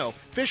Shimano,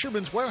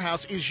 Fisherman's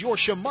Warehouse is your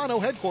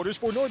Shimano headquarters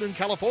for Northern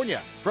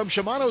California. From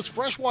Shimano's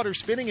freshwater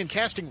spinning and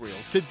casting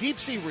reels to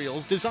deep-sea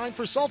reels designed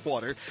for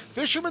saltwater,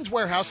 Fisherman's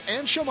Warehouse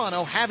and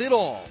Shimano have it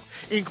all,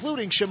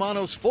 including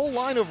Shimano's full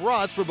line of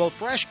rods for both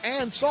fresh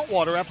and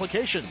saltwater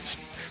applications.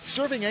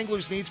 Serving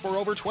anglers' needs for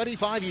over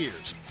 25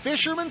 years,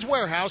 Fisherman's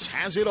Warehouse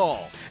has it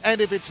all.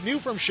 And if it's new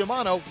from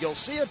Shimano, you'll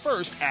see it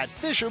first at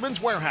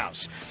Fisherman's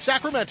Warehouse,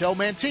 Sacramento,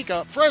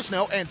 Manteca,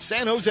 Fresno, and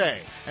San Jose.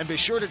 And be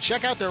sure to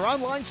check out their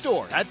online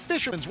store at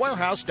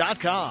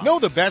fishermanswarehouse.com. Know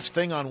the best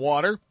thing on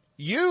water?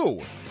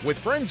 You. With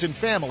friends and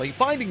family,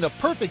 finding the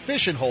perfect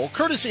fishing hole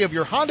courtesy of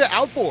your Honda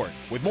outboard.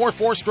 With more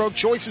four-stroke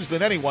choices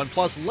than anyone,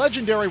 plus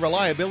legendary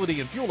reliability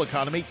and fuel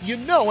economy, you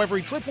know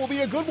every trip will be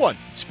a good one.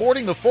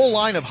 Sporting the full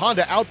line of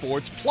Honda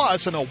outboards,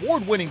 plus an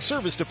award-winning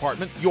service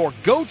department, your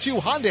go-to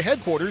Honda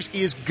headquarters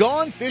is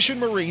Gone Fishin'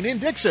 Marine in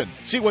Dixon.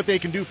 See what they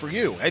can do for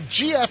you at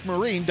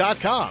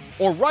gfmarine.com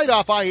or right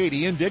off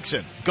I-80 in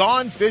Dixon.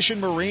 Gone Fishin'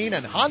 Marine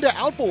and Honda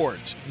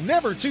outboards.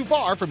 Never too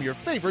far from your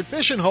favorite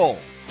fishing hole.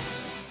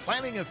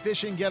 Planning a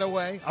fishing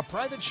getaway, a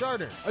private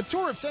charter, a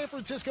tour of San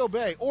Francisco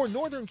Bay, or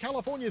Northern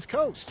California's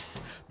coast?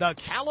 The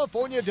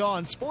California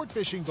Dawn Sport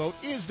Fishing Boat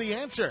is the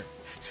answer.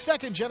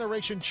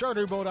 Second-generation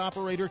charter boat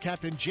operator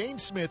Captain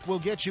James Smith will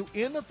get you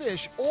in the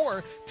fish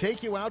or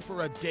take you out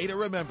for a day to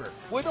remember.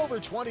 With over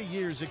 20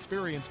 years'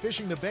 experience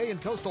fishing the bay and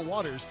coastal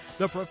waters,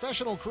 the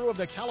professional crew of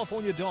the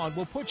California Dawn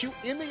will put you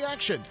in the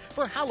action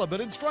for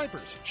halibut and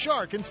stripers,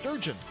 shark and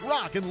sturgeon,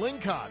 rock and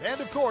lingcod, and,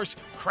 of course,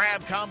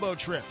 crab combo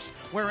trips,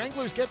 where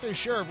anglers get their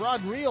share of rod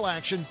and reel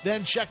action,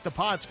 then check the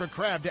pots for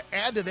crab to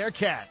add to their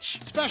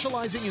catch.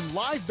 Specializing in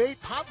live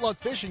bait potluck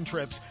fishing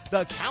trips,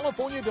 the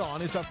California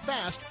Dawn is a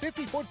fast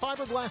 50-foot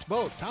fiberglass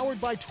boat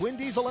powered by twin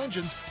diesel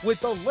engines with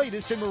the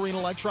latest in marine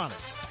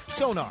electronics.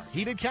 Sonar,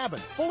 heated cabin,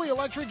 fully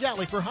electric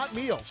galley for hot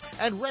meals,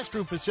 and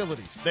restroom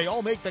facilities. They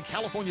all make the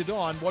California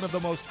Dawn one of the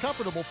most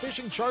comfortable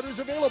fishing charters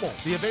available.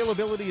 The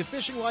availability of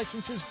fishing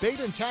licenses, bait,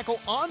 and tackle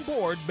on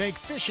board make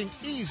fishing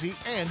easy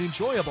and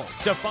enjoyable.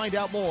 To find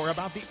out more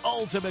about the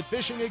ultimate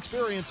fishing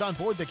experience on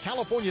board the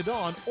California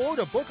Dawn or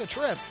to book a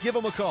trip, give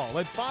them a call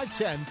at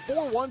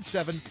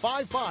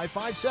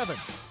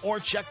 510-417-5557 or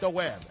check the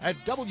web at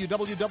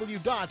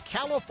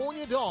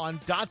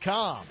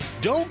www.californiadawn.com.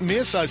 Don't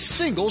miss a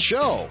single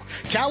show.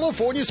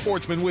 California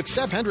Sportsman with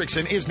Sep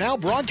Hendrickson is now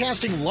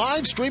broadcasting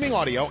live streaming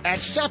audio at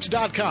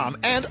seps.com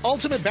and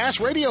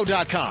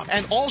ultimatebassradio.com,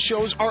 and all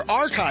shows are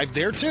archived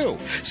there too.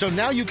 So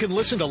now you can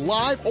listen to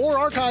live or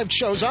archived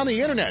shows on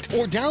the internet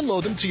or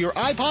download them to your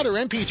iPod or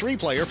MP3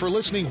 player for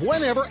listening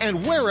whenever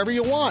and wherever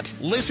you want.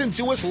 Listen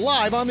to us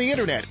live on the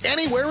internet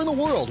anywhere in the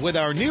world with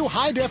our new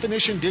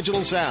high-definition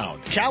digital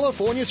sound.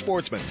 California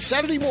Sportsman,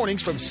 Saturday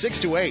mornings from 6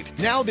 to 8.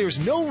 Now there's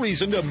no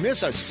reason to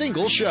miss a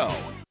single show.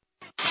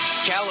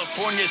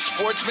 California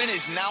Sportsman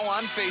is now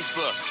on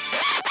Facebook.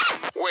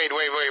 Wait.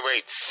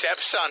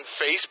 Sep's on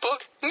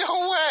Facebook?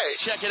 No way.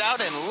 Check it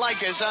out and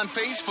like us on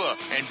Facebook.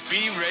 And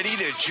be ready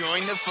to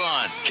join the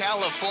fun.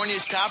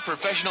 California's top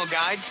professional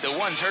guides, the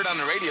ones heard on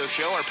the radio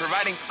show, are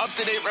providing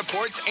up-to-date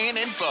reports and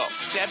info.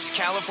 Sep's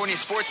California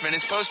Sportsman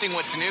is posting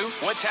what's new,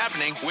 what's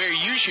happening, where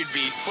you should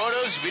be,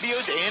 photos,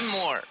 videos, and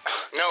more.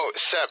 No,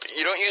 Sep,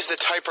 you don't use the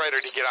typewriter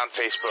to get on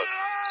Facebook.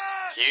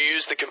 You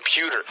use the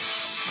computer.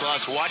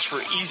 Plus, watch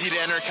for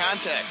easy-to-enter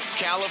contests.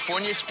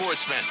 California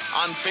Sportsman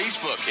on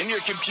Facebook, in your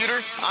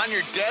computer, on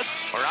your desk,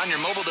 or on your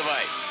mobile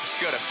device.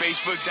 Go to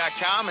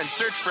Facebook.com and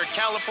search for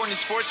California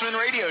Sportsman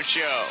Radio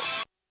Show.